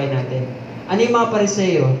pariseyo sa buhay natin. Ano yung mga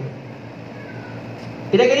pariseyo?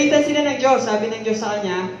 Pinagalitan sila ng Diyos. Sabi ng Diyos sa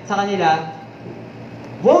kanila,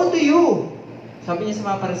 woe to you! Sabi niya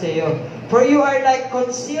sa mga pariseyo, for you are like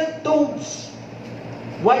concealed tombs,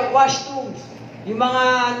 whitewashed tombs. Yung mga,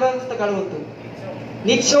 ano ba sa Tagalog ito?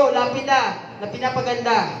 Nicho, lapida, na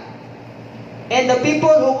pinapaganda. And the people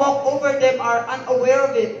who walk over them are unaware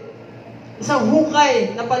of it. Isang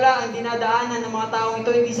hukay na pala ang dinadaanan ng mga taong ito,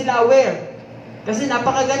 hindi sila aware. Kasi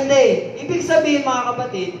napakaganda eh. Ibig sabihin mga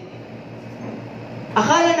kapatid,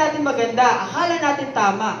 akala natin maganda, akala natin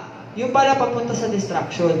tama, yung pala papunta sa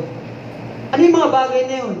distraction. Ano yung mga bagay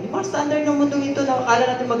na yun? Yung mga standard ng mundo ito na akala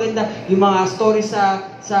natin maganda, yung mga story sa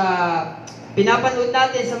pinapanood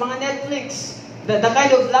natin sa mga Netflix, the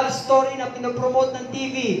kind of love story na pinopromote ng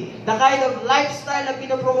TV, the kind of lifestyle na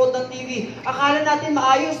pinopromote ng TV, akala natin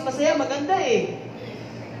maayos, masaya, maganda eh.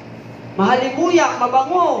 Mahalimuyak,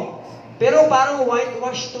 mabango. Pero parang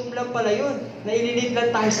whitewash tomb lang pala yun, na ililid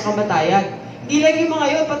lang tayo sa kamatayan. Hindi lang yung mga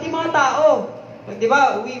yun, pati mga tao. Di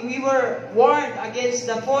ba? We were warned against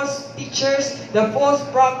the false teachers, the false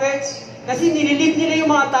prophets, kasi nililid nila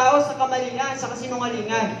yung mga tao sa kamalingan, sa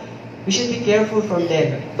kasinungalingan. We should be careful from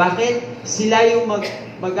them. Bakit? Sila yung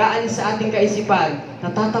mag-aalis sa ating kaisipan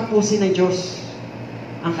na tatapusin ng Diyos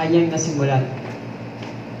ang kanyang nasimulan.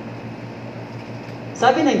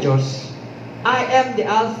 Sabi ng Diyos, I am the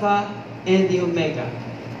Alpha and the Omega,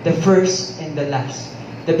 the first and the last,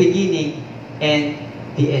 the beginning and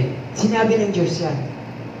the end. Sinabi ng Diyos yan.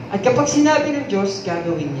 At kapag sinabi ng Diyos,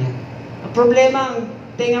 gagawin niya. Ang problema, ang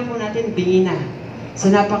tenga po natin, bingi na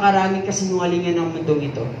sa napakaraming kasinungalingan ng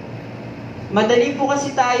mundong ito. Madali po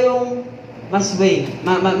kasi tayong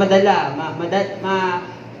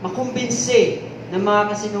makumbinse ng mga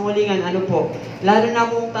kasinungalingan. Ano po? Lalo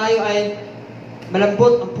na kung tayo ay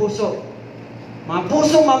malambot ang puso. Mga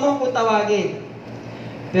pusong mamong kung tawagin.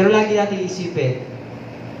 Pero lagi natin isipin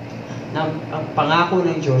na ang pangako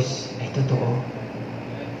ng Diyos ay totoo.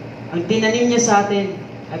 Ang tinanim niya sa atin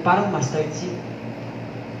ay parang mustard seed.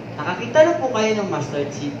 Nakakita na po kayo ng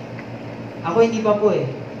mustard seed? Ako hindi pa po eh.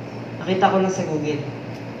 Nakita ko lang sa Google.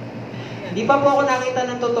 Hindi pa po ako nakita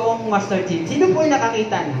ng totoong mustard seed. Sino po yung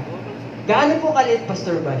nakakita na? Gaano po kalit,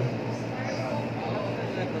 Pastor Bay?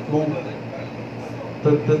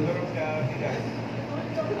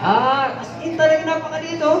 As in talaga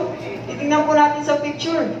napakaliit, oh. Titingnan po natin sa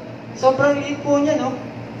picture. Sobrang liit po niya, no?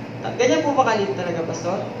 Ganyan po ba kalit talaga,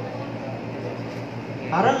 Pastor?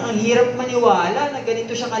 Parang ang hirap maniwala na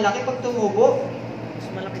ganito siya kalaki pag tumubo.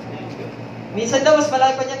 Minsan daw, mas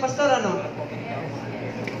malaki pa niyan, Pastor, ano?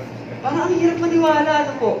 Parang ang hirap maniwala,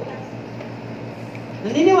 ano po?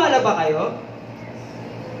 Naniniwala ba kayo?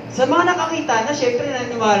 Sa mga nakakita na, syempre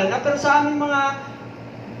naniniwala na, pero sa aming mga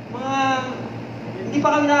hindi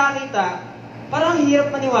pa kami nakakita, parang ang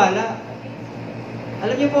hirap maniwala.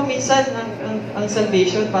 Alam niyo po, minsan, ang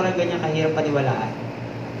salvation, parang ganyan kahirap paniwalaan.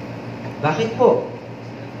 Bakit po?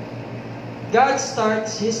 God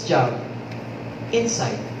starts His job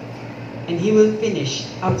inside, and He will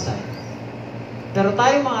finish outside. Pero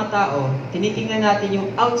tayo mga tao, tinitingnan natin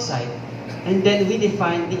yung outside, and then we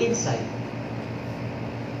define the inside.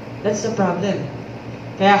 That's the problem.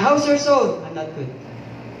 Kaya, how's your soul? I'm not good.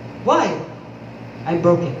 Why? I'm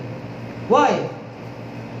broken. Why?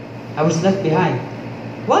 I was left behind.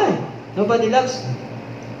 Why? Nobody loves me.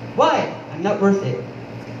 Why? I'm not worth it.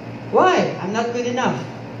 Why? I'm not good enough.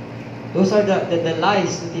 Those are the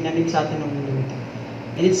lies na tinanim sa atin ng mundo.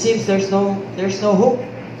 And it seems there's no hope.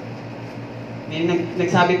 May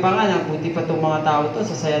nagsabi pa nga na buti pa itong mga tao to,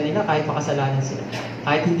 sasaya nila kahit makasalanan sila.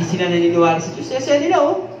 Kahit hindi sila naniniwala sa Diyos, sasaya nila,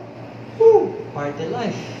 oh. Woo! Party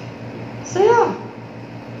life. Saya.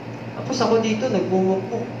 Tapos ako dito,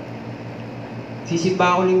 nagmumukmuk.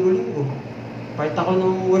 Sisimba ako linggo-linggo. Part ako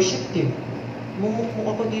ng worship team. Mumukmuk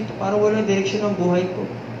ako dito para walang direksyon ng buhay ko.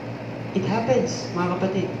 It happens, mga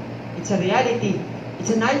kapatid. It's a reality.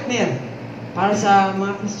 It's a nightmare para sa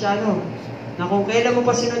mga Kristiyano na kung kailan mo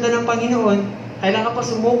pa sinundan ng Panginoon, kailan ka pa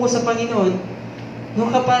sumuko sa Panginoon,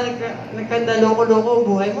 nung ka pa nagkandaloko-loko ang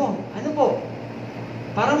buhay mo. Ano po?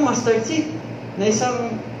 Parang mustard seed na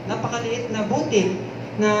isang napakaliit na butil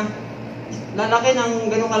na lalaki ng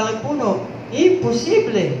ganong kalaking puno.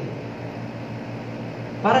 Imposible.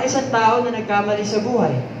 Parang isang tao na nagkamali sa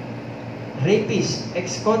buhay. Rapist,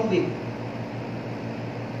 ex-convict,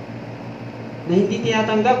 na hindi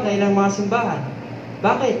tinatanggap na ilang mga simbahan.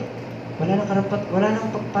 Bakit? Wala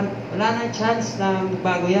nang chance na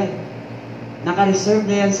magbago yan. Naka-reserve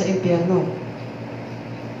na yan sa impyerno.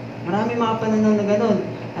 Marami mga pananaw na ganon.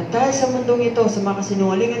 At dahil sa mundong ito, sa mga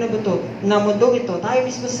kasinungalingan na mundong ito, tayo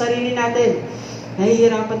mismo sa sarili natin,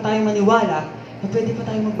 nahihirapan tayong maniwala na pwede pa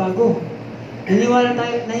tayong magbago.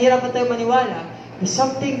 Nahihirapan tayong maniwala na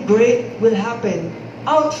something great will happen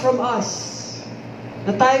out from us.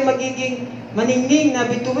 Na tayo magiging maningning na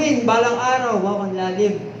bituin balang araw. Wow, ang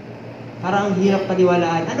lalim. Parang ang hirap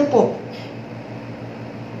paniwalaan. Ano po?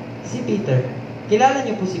 Si Peter. Kilala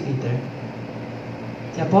niyo po si Peter?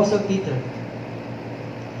 Si Apostle Peter.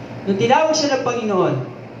 Nung tinawag siya ng Panginoon,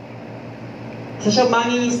 isa siyang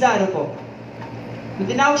mangingisda, ano po? Nung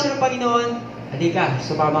tinawag siya ng Panginoon, halika,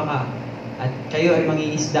 sumama ka. At kayo ay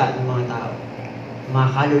mangingisda ng mga tao. Mga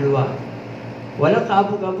kaluluwa. Walang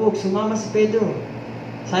kaabog-abog, sumama si Pedro.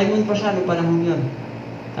 Simon pa siya noong panahon yun.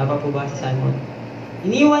 Tama po ba si Simon?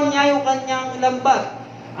 Iniwan niya yung kanyang lambat.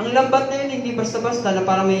 Ang lambat na yun, hindi basta-basta na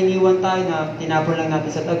parang may iniwan tayo na tinapon lang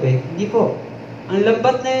natin sa tabi. Hindi po. Ang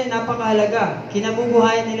lambat na yun, napakahalaga.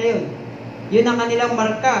 Kinabubuhayan nila yun. Yun ang kanilang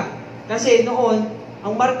marka. Kasi noon,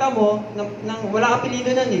 ang marka mo, wala apelido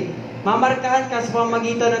nun eh. Mamarkahan ka sa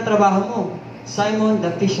pamamagitan ng trabaho mo. Simon the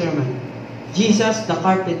fisherman. Jesus the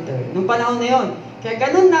carpenter. Noong panahon na yun. Kaya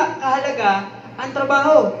ganun na kahalaga ang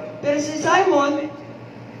trabaho. Pero si Simon,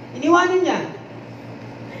 iniwanan niya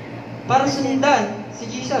para sundan si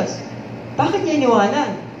Jesus. Bakit niya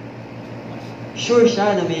iniwanan? Sure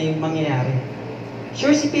siya na may mangyayari.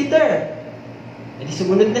 Sure si Peter. E di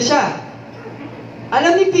sumunod na siya.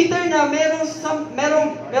 Alam ni Peter na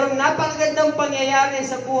merong napakagandang pangyayari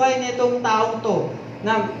sa buhay nitong taong to.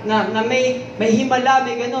 Na may himala,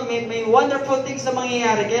 may gano'n, may wonderful things na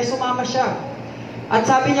mangyayari. Kaya sumama siya. At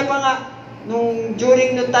sabi niya pa nga,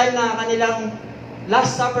 during the time na kanilang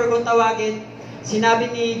Last Supper kung tawagin, sinabi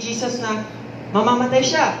ni Jesus na mamamatay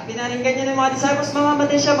siya. Pinaringgan niya ng mga disciples,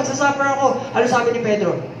 mamamatay siya, magsasuffer ako. Ano sabi ni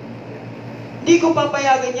Pedro? Hindi ko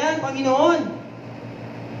papayagan yan, Panginoon.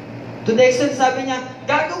 To the extent, sabi niya,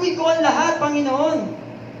 gagawin ko ang lahat, Panginoon.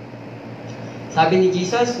 Sabi ni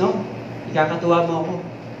Jesus, no? Ikakatuwa mo ako.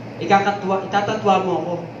 Itatatwa mo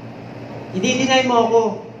ako. Hindi-deny mo ako.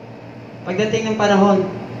 Pagdating ng panahon,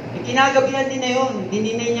 kinagabihan din na yun.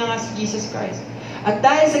 Hindi-deny niya nga si Jesus Christ. At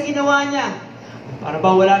dahil sa ginawa niya, para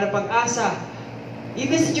bang wala na pag-asa.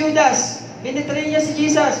 Even si Judas, binitray niya si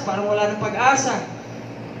Jesus, parang wala na pag-asa.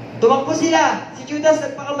 Tumakbo sila, si Judas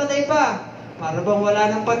nagpakamatay pa, para bang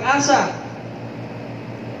wala ng pag-asa.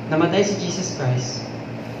 Namatay si Jesus Christ.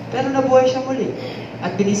 Pero nabuhay siya muli.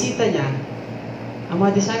 At binisita niya ang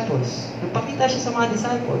mga disciples. Nagpakita siya sa mga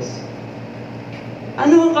disciples.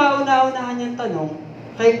 Ano ang kauna-unahan niyang tanong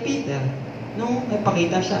kay Peter nung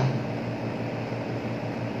nagpakita siya?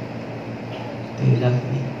 Do you love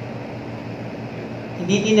me?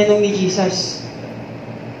 Hindi tinanong ni Jesus,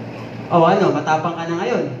 matapang ka na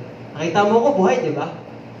ngayon. Nakita mo ko buhay, di ba?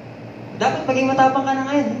 Dapat maging matapang ka na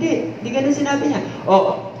ngayon. Hindi ganun sinabi niya.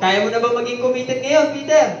 Kaya mo na ba maging committed ngayon,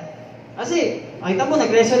 Peter? Kasi, nakita mo,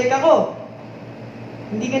 nag-resurrect ako.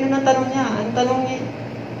 Hindi ganun ang tanong niya. Ang tanong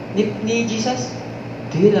ni Jesus,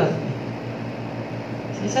 do you love me?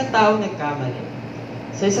 Sa isang taong nagkamali,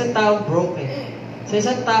 sa isang taong broken, sa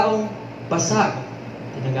isang taong basag,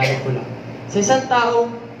 tinagalog ko lang, sa isang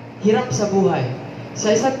taong hirap sa buhay,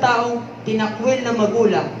 sa isang taong tinakwil na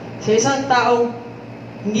magulang, sa isang taong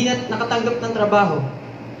hindi na nakatanggap ng trabaho,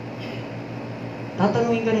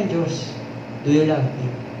 tatanungin ka ng Diyos, do you love me?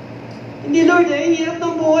 Hindi, Lord, hirap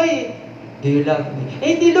ng buhay. Do you love me?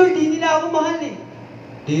 Hindi, Lord, hindi nila ako mahal eh.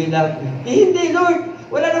 Do you love me? Hindi, Lord,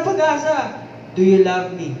 wala na pag-asa. Do you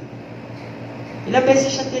love me? Ilang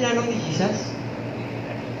beses siya tinanong ni Jesus?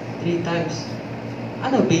 3 times.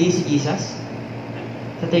 Ano, bigay si Jesus?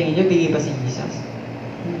 Sa tingin niyo, bigay ba si Jesus?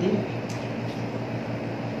 Hindi.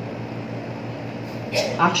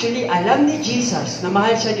 Actually, alam ni Jesus na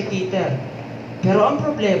mahal siya ni Peter. Pero ang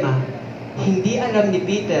problema, hindi alam ni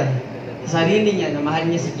Peter sa sarili niya na mahal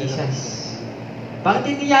niya si Jesus. Bakit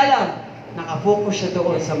hindi niya alam? Nakafocus siya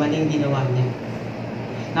doon sa maling ginawa niya.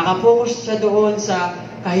 Nakafocus siya doon sa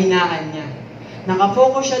kahinaan niya.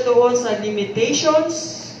 Nakafocus siya doon sa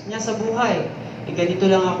limitations niya sa buhay. Ganito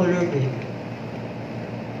lang ako, Lord eh.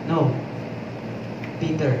 No.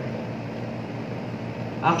 Peter.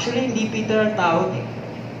 Actually, hindi Peter ang tawag eh.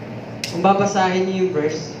 Kung babasahin niyo yung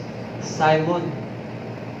verse, Simon,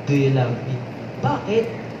 do you love me? Bakit?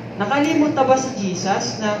 Nakalimot na ba si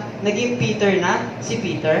Jesus na naging Peter na si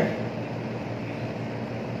Peter?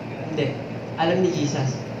 Hindi. Alam ni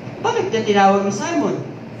Jesus. Bakit niya tinawag ni Simon?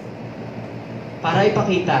 Para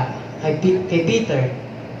ipakita kay Peter,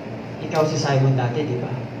 ikaw si Simon dati, di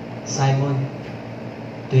ba? Simon,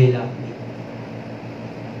 do you love me?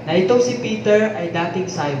 Na itong si Peter ay dating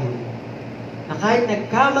Simon. Na kahit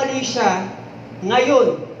nagkamali siya,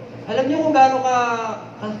 ngayon, alam niyo kung gaano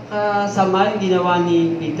kasama yung ginawa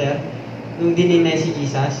ni Peter nung dininay si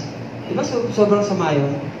Jesus? Di ba sobrang sama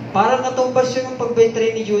yun? Parang katumbas yun ng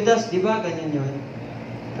pag-betray ni Judas, di ba? Ganyan yun.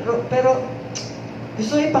 Pero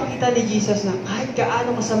gusto ipakita ni Jesus na kahit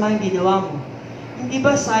gaano kasama yung ginawa mo, hindi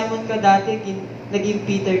ba Simon ka dati, naging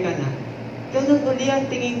Peter ka na? Ganun uli ang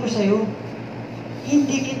tingin ko sa'yo.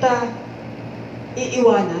 Hindi kita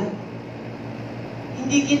iiwanan.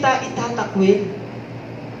 Hindi kita itatakwil.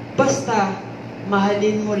 Basta,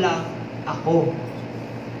 mahalin mo lang ako.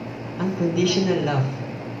 Unconditional love.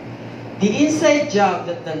 The inside job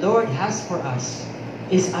that the Lord has for us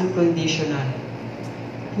is unconditional.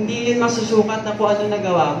 Hindi yun masusukat na kung ano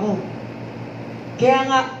nagawa mo. Kaya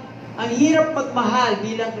nga, ang hirap magmahal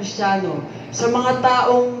bilang Kristiyano sa mga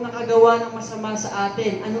taong nakagawa ng masama sa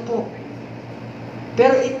atin. Ano po?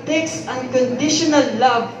 Pero it takes unconditional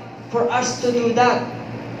love for us to do that.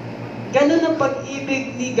 Ganun ang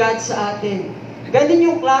pag-ibig ni God sa atin. Ganun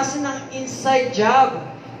yung klase ng inside job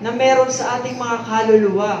na meron sa ating mga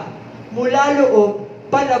kaluluwa. Mula loob,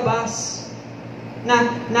 palabas.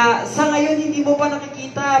 Na sa ngayon hindi mo pa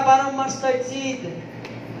nakikita, parang mustard seed.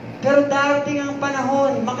 Pero darating ang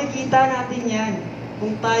panahon, makikita natin yan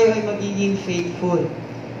kung tayo ay magiging faithful.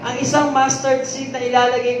 Ang isang mustard seed na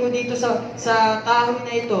ilalagay ko dito sa kahoy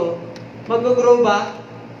na ito, Mag-grow ba?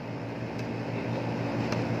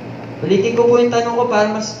 Ulitin ko po yung tanong ko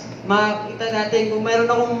para mas makita natin. Kung mayroon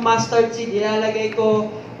akong mustard seed, ilalagay ko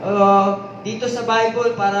dito sa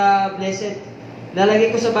Bible para blessed.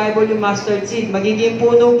 Lalagay ko sa Bible yung mustard seed. Magiging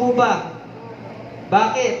puno po ba?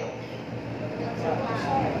 Bakit?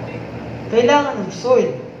 Kailangan ng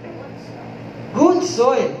soil. Good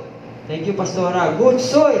soil. Thank you, Pastora. Good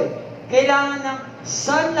soil. Kailangan ng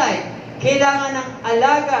sunlight. Kailangan ng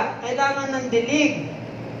alaga. Kailangan ng dilig.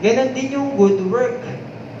 Ganon din yung good work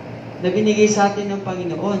na binigay sa atin ng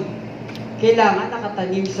Panginoon. Kailangan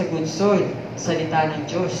nakatanim sa good soil. Salita ng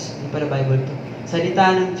Diyos. Hindi para Bible to.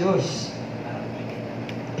 Salita ng Diyos.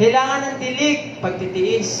 Kailangan ng dilig,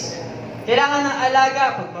 pagtitiis. Kailangan ng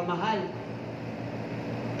alaga, pagmamahal.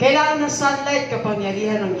 Kailangan ng sunlight,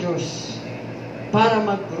 kapangyarihan ng Diyos para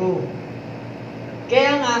mag-grow.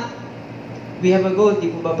 Kaya nga, we have a goal, di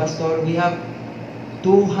po ba, Pastor? We have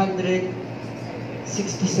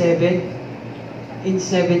 267 in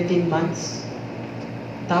 17 months.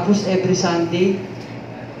 Tapos every Sunday,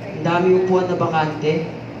 ang dami upuan na bakante.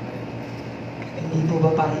 Hindi po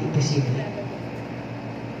ba parang imposible?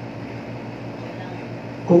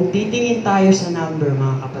 Kung titingin tayo sa number,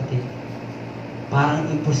 mga kapatid, parang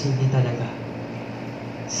imposible talaga.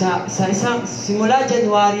 Sa isang, simula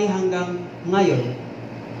January hanggang ngayon,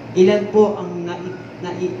 ilan po ang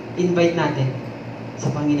na-invite natin sa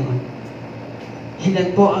Panginoon?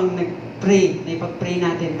 Ilan po ang nag-pray, na ipag-pray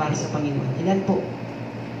natin para sa Panginoon? Ilan po?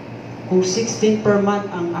 Kung 16 per month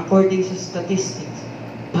ang according sa statistics,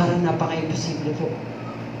 parang napaka-imposible po.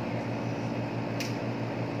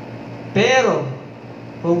 Pero,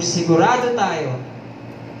 kung sigurado tayo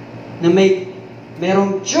na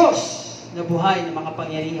merong Diyos na buhay na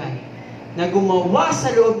makapangyarihan, na gumawa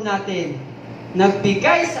sa loob natin,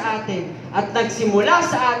 nagbigay sa atin, at nagsimula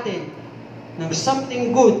sa atin ng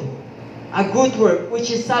something good, a good work,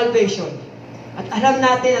 which is salvation. At alam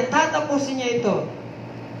natin na tatapusin niya ito,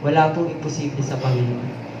 wala pong imposible sa Panginoon.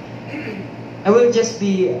 I will just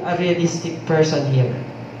be a realistic person here.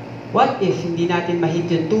 What if hindi natin mahit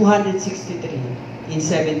yung 263 in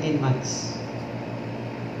 17 months?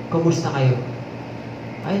 Kumusta kayo?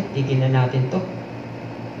 Ay, tigil na natin to.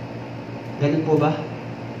 Ganun po ba?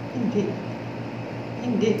 Hindi.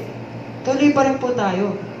 Hindi. Tuloy pa rin po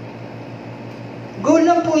tayo. Goal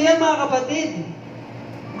lang po yan, mga kapatid.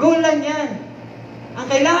 Goal lang yan. Ang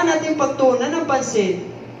kailangan natin pagtuunan ng pansin,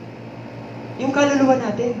 yung kaluluwa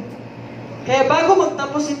natin. Kaya bago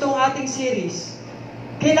magtapos itong ating series,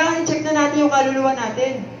 kailangan i-check na natin yung kaluluwa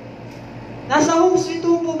natin. Nasa home sweet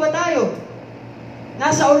home po ba tayo?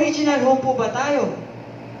 Nasa original home po ba tayo?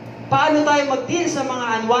 Paano tayo mag-deal sa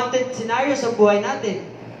mga unwanted scenarios sa buhay natin?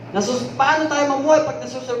 Paano tayo mamuhay pag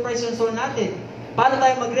nasusurprise yung soul natin? Paano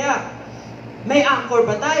tayo mag-react? May anchor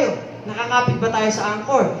ba tayo? Nakakapit ba tayo sa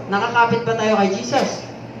anchor? Nakakapit ba tayo kay Jesus?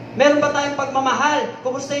 Meron ba tayong pagmamahal?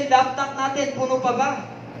 Kumusta yung love tank natin? Puno pa ba?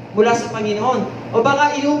 Mula sa Panginoon. O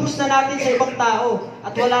baka inubos na natin sa ibang tao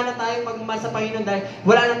at wala na tayong pagmamahal sa Panginoon dahil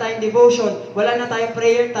wala na tayong devotion, wala na tayong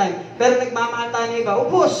prayer time, pero nagmamahal tayo ng iba.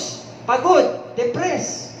 Ubos, pagod,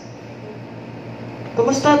 depressed.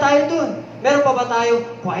 Kumusta tayo dun? Meron pa ba tayo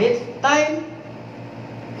quiet time?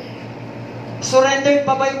 Surrendered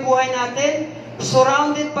pa ba yung buhay natin?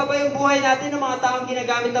 Surrounded pa ba yung buhay natin ng mga taong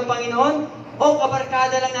ginagamit ng Panginoon? O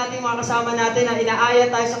kabarkada lang natin yung mga kasama natin na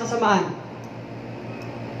inaaya tayo sa kasamaan?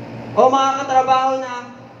 O mga katrabaho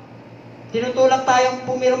na tinutulak tayong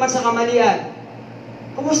pumirma sa kamalian?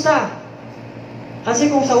 Kumusta? Kasi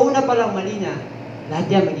kung sa una pa lang mali na, lahat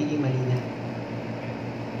yan magiging mali na.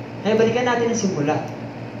 Kaya balikan natin ang simula.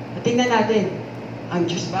 At tingnan natin, ang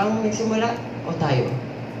Diyos ba ang nagsimula o tayo?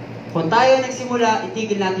 Kung tayo nagsimula,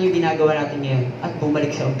 itigil natin yung ginagawa natin ngayon at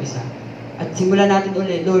bumalik sa umpisa. At simulan natin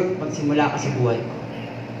ulit, Lord, magsimula ka sa buhay ko.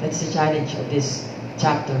 That's the challenge of this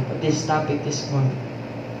chapter, of this topic this morning.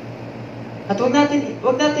 At wag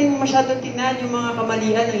natin masyadong tingnan yung mga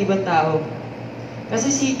kamalian ng ibang tao.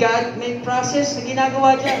 Kasi si God, may process na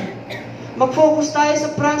ginagawa dyan. Mag-focus tayo sa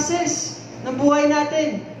process ng buhay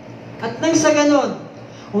natin. At nang sa ganon,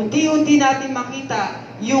 unti-unti natin makita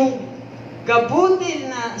yung kabuti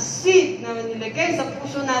na seed na nilagay sa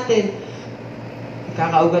puso natin.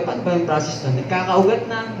 Nagkakaugat pa ba yung process na? Nagkakaugat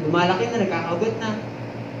na, lumalaki na, nagkakaugat na.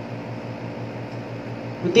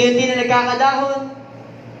 Unti-unti na nagkakadahon.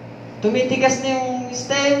 Tumitigas na yung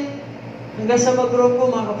stem hanggang sa mag-grow po,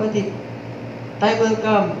 mga kapatid. Time will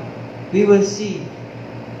come, we will see.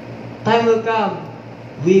 Time will come,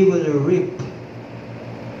 we will reap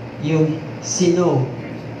yung sino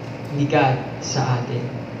ni God sa atin.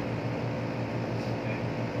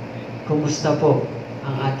 Kumusta po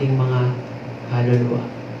ang ating mga kaluluwa?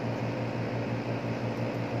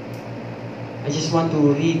 I just want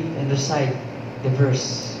to read and recite the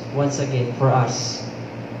verse once again for us.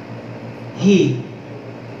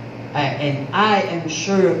 And I am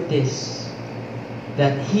sure of this,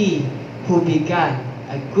 that He who began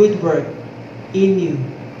a good work in you,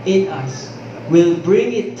 in us, will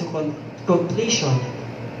bring it to completion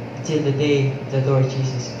till the day of the Lord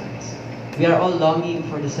Jesus Christ. We are all longing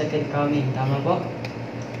for the second coming. Tama ba?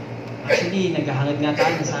 Actually, naghahangad nga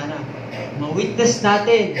tayo sana. Ma-witness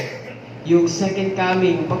natin yung second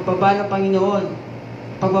coming, yung pagbaba ng Panginoon,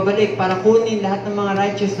 pagbabalik para kunin lahat ng mga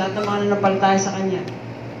righteous, lahat ng mga nanampalataya sa Kanya.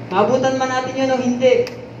 Maabutan man natin yun o hindi,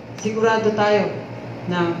 sigurado tayo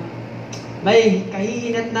na may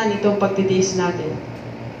kahihinatnan itong pagtitiis natin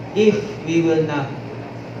if we will not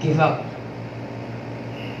give up.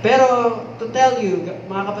 Pero, to tell you,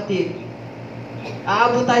 mga kapatid,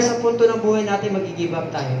 aabot tayo sa punto ng buhay natin, mag-give up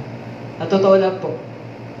tayo. At totoo lang po,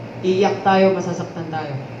 iiyak tayo, masasaktan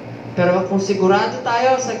tayo. Pero kung sigurado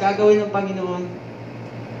tayo sa gagawin ng Panginoon,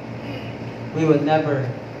 we will never,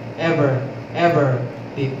 ever, ever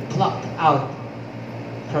be plucked out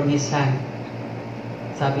from His hand.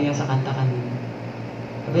 Sabi nga sa kanta kanina.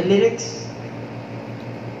 The lyrics,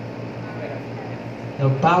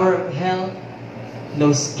 no power of hell,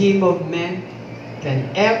 no scheme of man can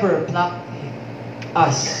ever pluck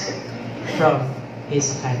us from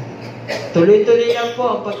His hand. Tuloy-tuloy lang po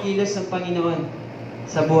ang pagkilos ng Panginoon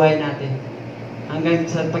sa buhay natin. Hanggang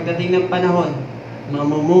sa pagdating ng panahon,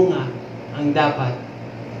 mamumunga ang dapat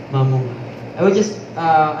mamunga.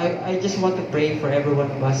 I just want to pray for every one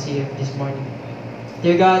of us here this morning.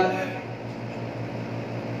 Dear God,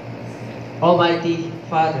 Almighty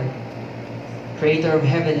Father, Creator of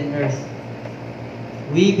heaven and earth,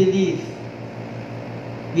 we believe,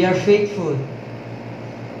 we are faithful,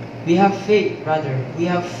 we have faith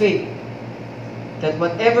that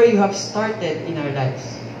whatever you have started in our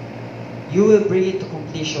lives, you will bring it to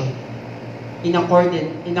completion in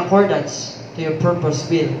accordance to your purpose,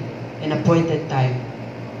 will, and appointed time.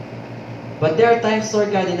 But there are times, Lord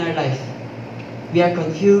God, in our life, we are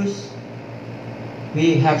confused,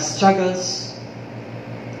 we have struggles,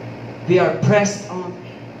 we are pressed on,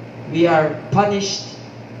 we are punished,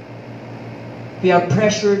 we are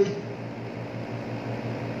pressured,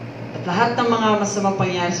 at lahat ng mga masamang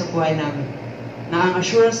pangyayari sa buhay namin, na ang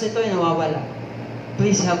assurance nito ay nawawala.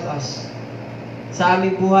 Please help us. Sa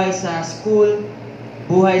aming buhay sa school,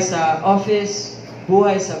 buhay sa office,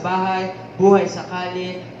 buhay sa bahay, buhay sa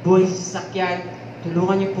kalye, buhay sa sasakyan,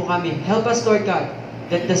 tulungan niyo po kami. Help us, Lord God,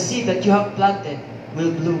 that the seed that you have planted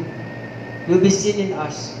will bloom, will be seen in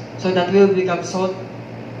us, so that we will become salt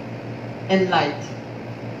and light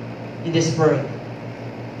in this world.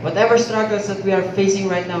 Whatever struggles that we are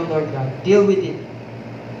facing right now, Lord God, deal with it.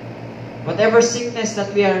 Whatever sickness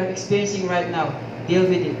that we are experiencing right now, deal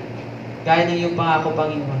with it. Gaya ng iyong pangako,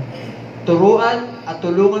 Panginoon. Turuan at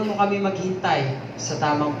tulungan mo kami maghintay sa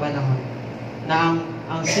tamang panahon na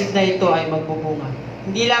ang seed na ito ay magbubunga.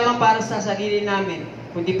 Hindi lamang para sa sarili namin,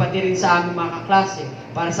 kundi pati rin sa aming mga kaklase,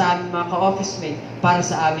 para sa aming mga ka-office mate, para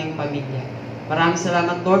sa aming pamilya. Maraming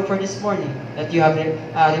salamat, Lord, for this morning that you have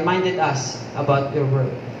reminded us about your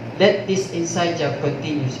word. Let this inside job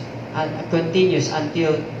continues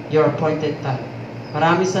until your appointed time.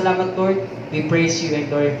 Maraming salamat, Lord. We praise you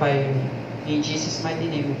and glorify you. In Jesus'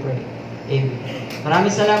 mighty name we pray. Amen.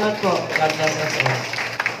 Maraming salamat po. God bless us all.